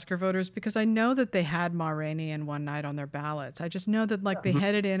for the Oscar voters because I know that they had Ma Rainey and One Night on their ballots. I just know that they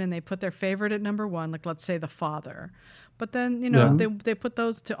headed in and they put their favorite at number one, like let's say The Father. But then, you know, they put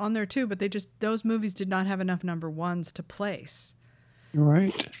those on there too, but those movies did not have enough number ones to place.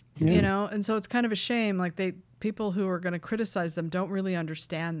 Right. Yeah. You know, and so it's kind of a shame. Like people who are going to criticize them don't really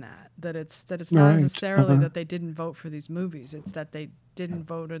understand that it's not necessarily that they didn't vote for these movies. It's that they didn't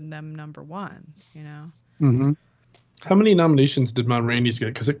vote in them number one, you know? Mm-hmm. How many nominations did Ma Rainey's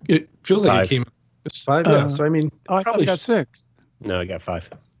get? Because it feels like it's 5. Yeah. So I mean, I probably got 6. No, I got 5.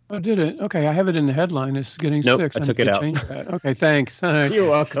 Oh, did it? Okay, I have it in the headline. It's getting 6. I took it out. Change that. Okay, thanks. You're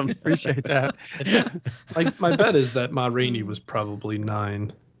welcome. Appreciate that. My bet is that Ma Rainey was probably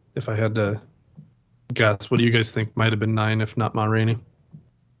 9. If I had to guess, what do you guys think might have been 9 if not Ma Rainey?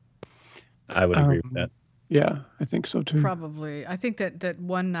 I would agree with that. Yeah, I think so too. Probably. I think that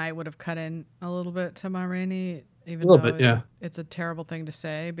One Night would have cut in a little bit to Ma Rainey, even though it's a terrible thing to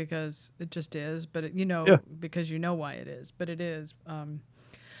say because it just is. But because you know why it is. But it is.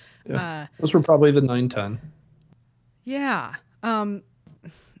 Those were probably the 9-10. Yeah.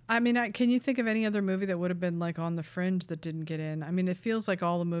 I mean, can you think of any other movie that would have been like on the fringe that didn't get in? I mean, it feels like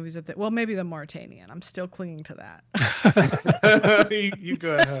all the movies maybe The Mauritanian. I'm still clinging to that. you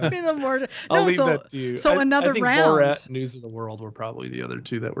go ahead. I'll leave that to you. So another I think round. Borat, News of the World were probably the other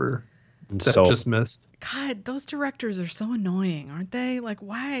two that were So just missed. God, those directors are so annoying, aren't they? Like,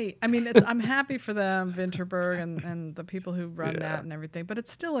 why? I mean, I'm happy for them, Vinterberg and the people who run that and everything, but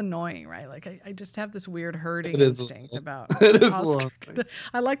it's still annoying, right? Like, I just have this weird herding instinct about Oscar.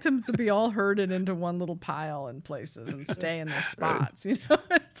 I like them to be all herded into one little pile in places and stay in their spots. You know,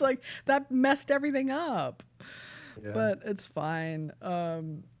 it's like that messed everything up. Yeah. But it's fine.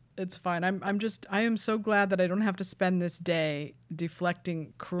 It's fine. I am so glad that I don't have to spend this day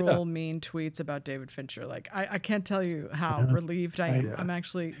deflecting cruel, mean tweets about David Fincher. Like, I can't tell you how relieved I am. I'm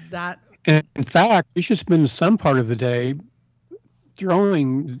actually that. In fact, you should spend some part of the day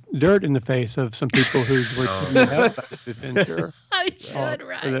throwing dirt in the face of some people who were help David Fincher. I should,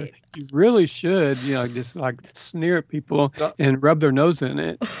 right? You really should, just like sneer at people and rub their nose in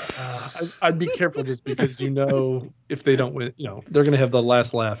it. I'd be careful just because if they don't win, they're going to have the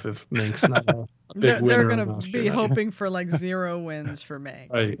last laugh if Mank's not They're going to be hoping for like 0 wins for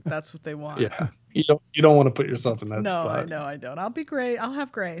Mank. Right. Like, that's what they want. Yeah. You don't want to put yourself in that spot. No, I don't. I'll be great. I'll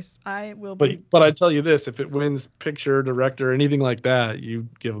have grace. I will But, be. But I tell you this, if it wins picture, director, anything like that, you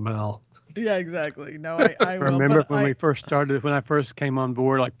give them hell. Yeah, exactly. No, I will. Remember when we first started, when I first came on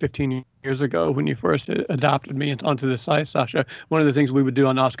board like 15 years ago, when you first adopted me onto the site, Sasha, one of the things we would do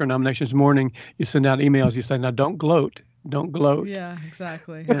on Oscar nominations morning, you send out emails, you say, now don't gloat. Don't gloat. Yeah,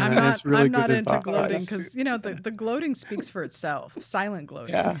 exactly. Yeah, I'm not into gloating because, the gloating speaks for itself. Silent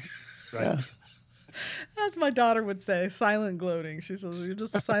gloating. Yeah. Right. Yeah. As my daughter would say, silent gloating. She says, you're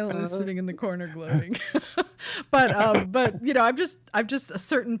just silently sitting in the corner gloating. but I've just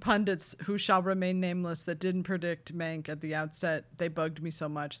certain pundits who shall remain nameless that didn't predict Mank at the outset. They bugged me so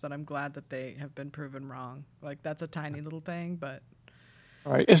much that I'm glad that they have been proven wrong. Like, that's a tiny little thing, but.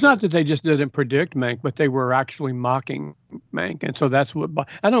 Right. It's not that they just didn't predict Mank, but they were actually mocking Mank, and so that's what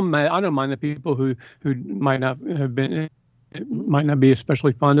I don't mind the people who might not have been. It might not be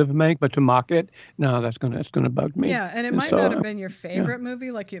especially fond of Mank, but to mock it, no, that's gonna bug me. Yeah, and it might not have been your favorite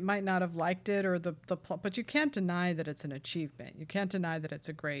movie. Like, you might not have liked it or the plot, but you can't deny that it's an achievement. You can't deny that it's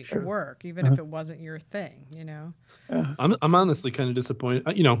a great work, even if it wasn't your thing. Yeah. I'm honestly kind of disappointed.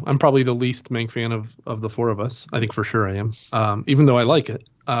 I'm probably the least Mank fan of the 4 of us. I think for sure I am. Even though I like it,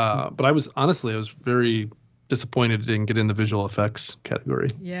 but I was very disappointed it didn't get in the visual effects category.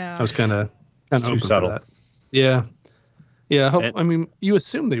 Yeah, I was kind of too subtle. That. Yeah. Yeah, you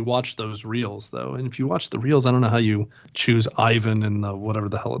assume they watch those reels, though. And if you watch the reels, I don't know how you choose Ivan and the whatever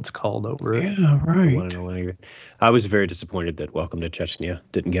the hell it's called over it. Yeah, right. I was very disappointed that Welcome to Chechnya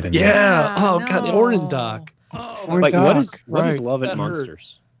didn't get in there. Yeah. Oh, God, the Orin doc. Oh, like, what is Love and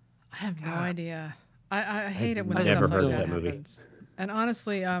Monsters? I have no idea. I hate it when I've stuff never like heard of that that movie. happens. And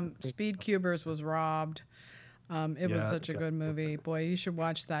honestly, Speed Cubers was robbed. It was such a good movie. Boy, you should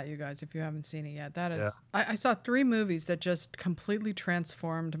watch that, you guys, if you haven't seen it yet. That is, I saw 3 movies that just completely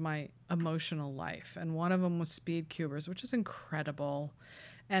transformed my emotional life. And one of them was Speed Cubers, which is incredible.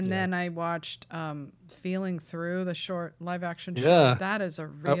 And then I watched Feeling Through, the short live action short. That is a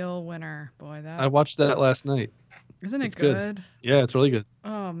real winner. Boy, I watched that last night. Isn't it good? Yeah, it's really good.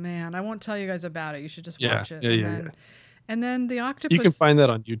 Oh, man. I won't tell you guys about it. You should just watch it. Yeah. And then the octopus. You can find that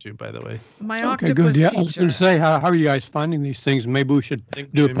on YouTube, by the way. My okay, octopus good. Yeah, teacher. I was going to say, how are you guys finding these things? Maybe we should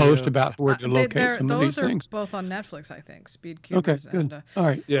do a post about where to locate some of these things. Those are both on Netflix, I think. Speed Cubers. Okay, good. And, all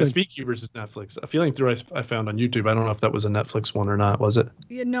right. Yeah, good. Speed Cubers is Netflix. Feeling Through I found on YouTube. I don't know if that was a Netflix one or not. Was it?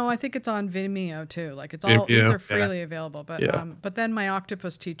 Yeah, no, I think it's on Vimeo too. Like, it's all these are freely available. But then My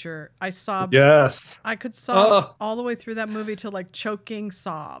Octopus Teacher, I sobbed. Yes. I could sob all the way through that movie to like choking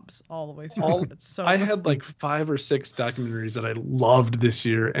sobs all the way through. It's so. I had like 5 or 6 documentaries that I loved this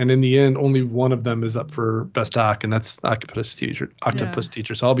year, and in the end, only one of them is up for best doc, and that's Octopus Teacher.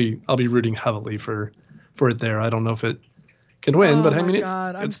 So I'll be rooting heavily for it there. I don't know if it can win, but I mean,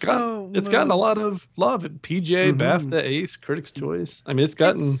 it's gotten a lot of love at PJ, BAFTA, Ace, Critics' Choice. I mean,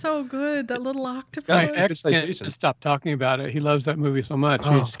 it's so good. That little octopus. X can't stop talking about it. He loves that movie so much.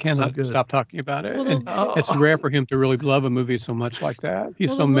 He just cannot stop talking about it. Well, it's rare for him to really love a movie so much like that.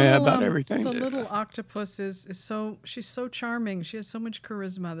 He's so mad about everything. The little octopus she's so charming. She has so much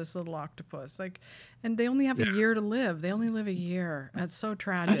charisma, this little octopus. And they only have a year to live. They only live a year. That's so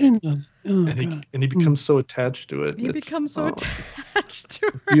tragic. And he becomes so attached to it. He becomes so attached to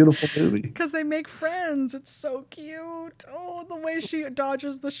her. Beautiful movie. Because they make friends. It's so cute. Oh, the way she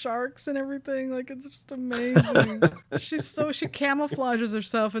dodges the sharks and everything. Like, it's just amazing. She camouflages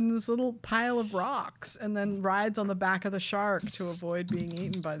herself in this little pile of rocks and then rides on the back of the shark to avoid being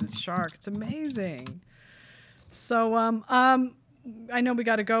eaten by this shark. It's amazing. So, I know we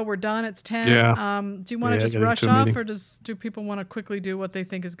got to go. We're done. It's 10. Yeah. Do you want to just rush off, or do people want to quickly do what they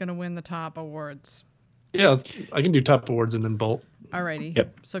think is going to win the top awards? Yeah, I can do top awards and then bolt. Alrighty.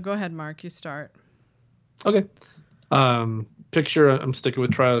 Yep. So go ahead, Mark. You start. Okay. Picture, I'm sticking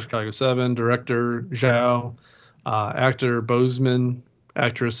with Trial of Chicago 7. Director, Zhao. Actor, Bozeman.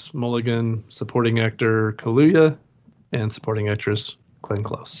 Actress, Mulligan. Supporting actor, Kaluuya. And supporting actress, Glenn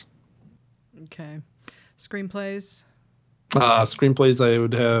Close. Okay. Screenplays? Screenplays, I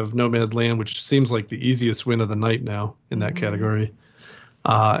would have Nomadland, which seems like the easiest win of the night now in that category.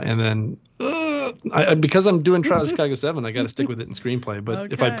 And then because I'm doing Trial of Chicago 7, I got to stick with it in screenplay.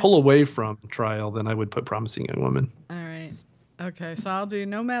 But if I pull away from Trial, then I would put Promising Young Woman. All right. Okay, so I'll do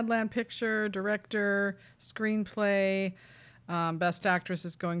Nomadland picture, director, screenplay. Best actress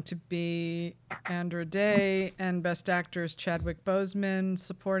is going to be Andra Day, and best actor is Chadwick Boseman.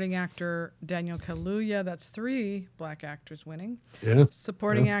 Supporting actor, Daniel Kaluuya. That's 3 black actors winning. Yeah.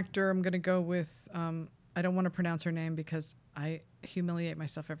 Supporting actor, I'm going to go with, I don't want to pronounce her name because I humiliate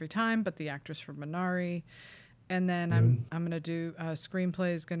myself every time, but the actress for Minari. And then I'm going to do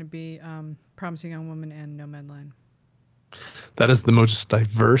screenplay is going to be Promising Young Woman and Nomadland. That is the most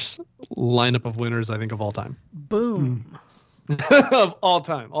diverse lineup of winners, I think, of all time. Boom. Of all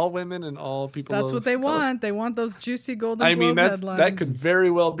time. All women and all people. That's what they want. They want those juicy Golden Globe headlines. That could very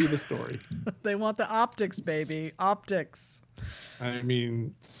well be the story. They want the optics, baby. Optics. I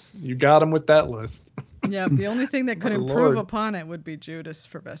mean, you got them with that list. Yeah, the only thing that could improve upon it would be Judas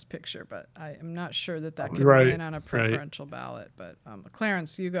for Best Picture, but I am not sure that could win on a preferential ballot. But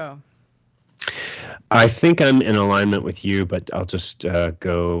Clarence, you go. I think I'm in alignment with you, but I'll just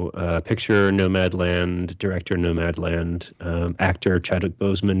go picture Nomadland, director Nomadland, actor Chadwick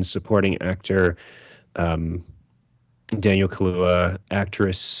Boseman, supporting actor Daniel Kaluuya,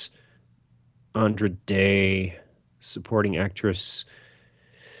 actress Andra Day, supporting actress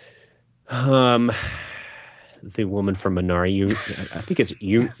the woman from Minari. I think it's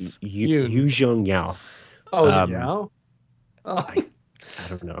Yu Jung Yao. Oh, is it Yao? Oh. I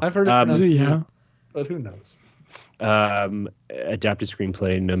don't know. I've heard it pronounced Yao, but who knows? Adapted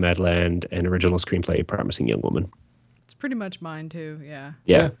screenplay Nomadland and original screenplay Promising Young Woman. It's pretty much mine too. Yeah.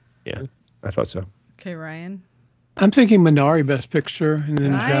 Yeah. I thought so. Okay, Ryan. I'm thinking Minari Best Picture, and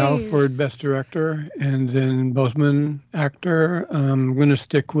then Zhao for Best Director, and then Boseman actor. I'm going to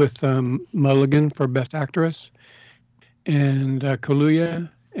stick with Mulligan for Best Actress, and Kaluuya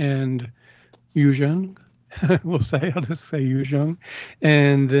and Yu Jung. I'll just say Yu Jung.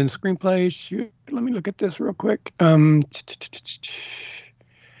 And then screenplay, shoot, let me look at this real quick.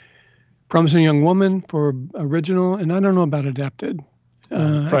 Promising Young Woman for original, and I don't know about adapted.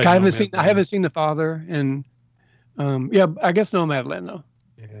 I haven't seen The Father, and I guess Nomadland though.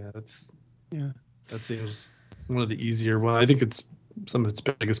 That seems one of the easier ones. I think it's some of its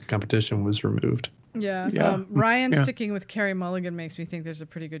biggest competition was removed. Ryan sticking with Carey Mulligan makes me think there's a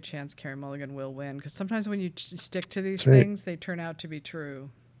pretty good chance Carey Mulligan will win, because sometimes when you stick to these things, they turn out to be true.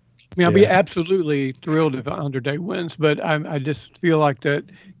 I mean, I'll be absolutely thrilled if Andra Day wins, but I just feel like that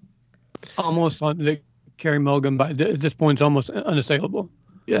almost on the Carey Mulligan at this point is almost unassailable.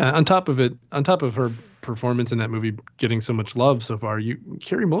 Yeah, on top of her performance in that movie getting so much love so far,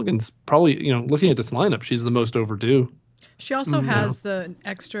 Carey Mulligan's probably, looking at this lineup, she's the most overdue. She also has the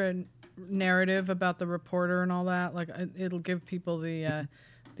extra narrative about the reporter and all that. Like, it'll give people the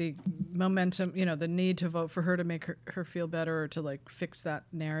momentum, the need to vote for her to make her feel better, or to like fix that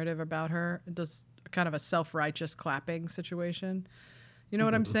narrative about her. It does kind of a self-righteous clapping situation. You know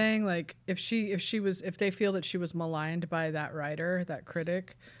what I'm saying? Like, if they feel that she was maligned by that writer, that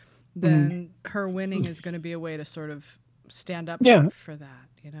critic, then her winning is going to be a way to sort of stand up for that.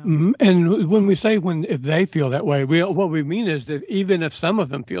 And when we say if they feel that way, what we mean is that even if some of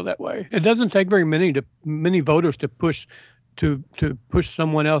them feel that way, it doesn't take very many voters to push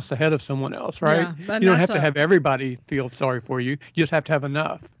someone else ahead of someone else, right? Yeah, you don't have to have everybody feel sorry for you. You just have to have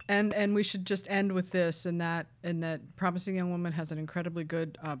enough. And we should just end with this, and that Promising Young Woman has an incredibly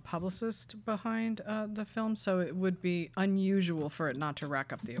good publicist behind the film, so it would be unusual for it not to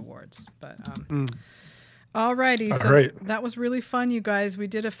rack up the awards. But alrighty, so that was really fun, you guys. We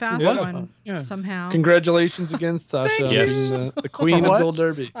did a fast one somehow. Congratulations again, Sasha, being the queen of Gold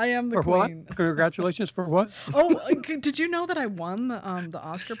Derby. I am the queen. What? Congratulations for what? Oh, did you know that I won the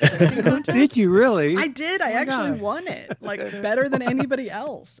Oscar predicting contest? Did you really? I did. I actually won it, like better than anybody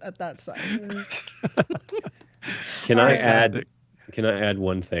else at that site. Can I add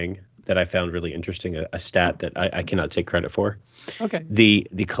one thing that I found really interesting, a stat that I cannot take credit for? Okay. The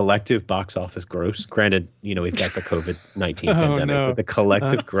collective box office gross, granted, we've got the COVID-19 pandemic, but the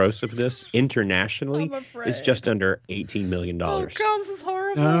collective gross of this internationally is just under $18 million. Oh, God, this is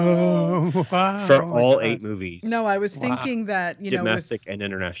horrible. Oh, wow. For all 8 movies. No, I was thinking that, domestic and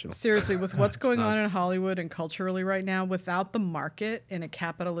international. Seriously, with what's going on in Hollywood and culturally right now, without the market in a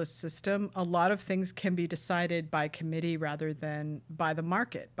capitalist system, a lot of things can be decided by committee rather than by the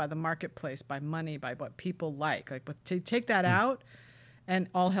market, by the marketplace, by money, by what people like. Like, to take that out, and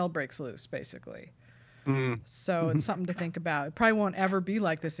all hell breaks loose, basically. So it's something to think about. It probably won't ever be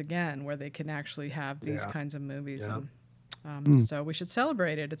like this again, where they can actually have these kinds of movies. So we should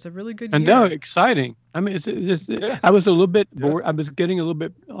celebrate it. It's a really good year. And no, exciting. I mean, I was a little bit bored. I was getting a little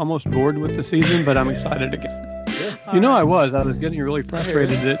bit almost bored with the season, but I'm excited again. Yeah. I was getting really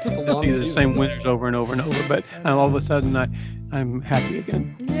frustrated to see the same winners over and over and over, but all of a sudden I'm happy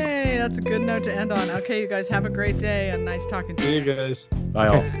again. Yay, that's a good note to end on. Okay, you guys have a great day, and nice talking to you. See you guys. Bye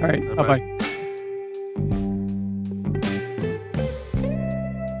all. All right, bye-bye.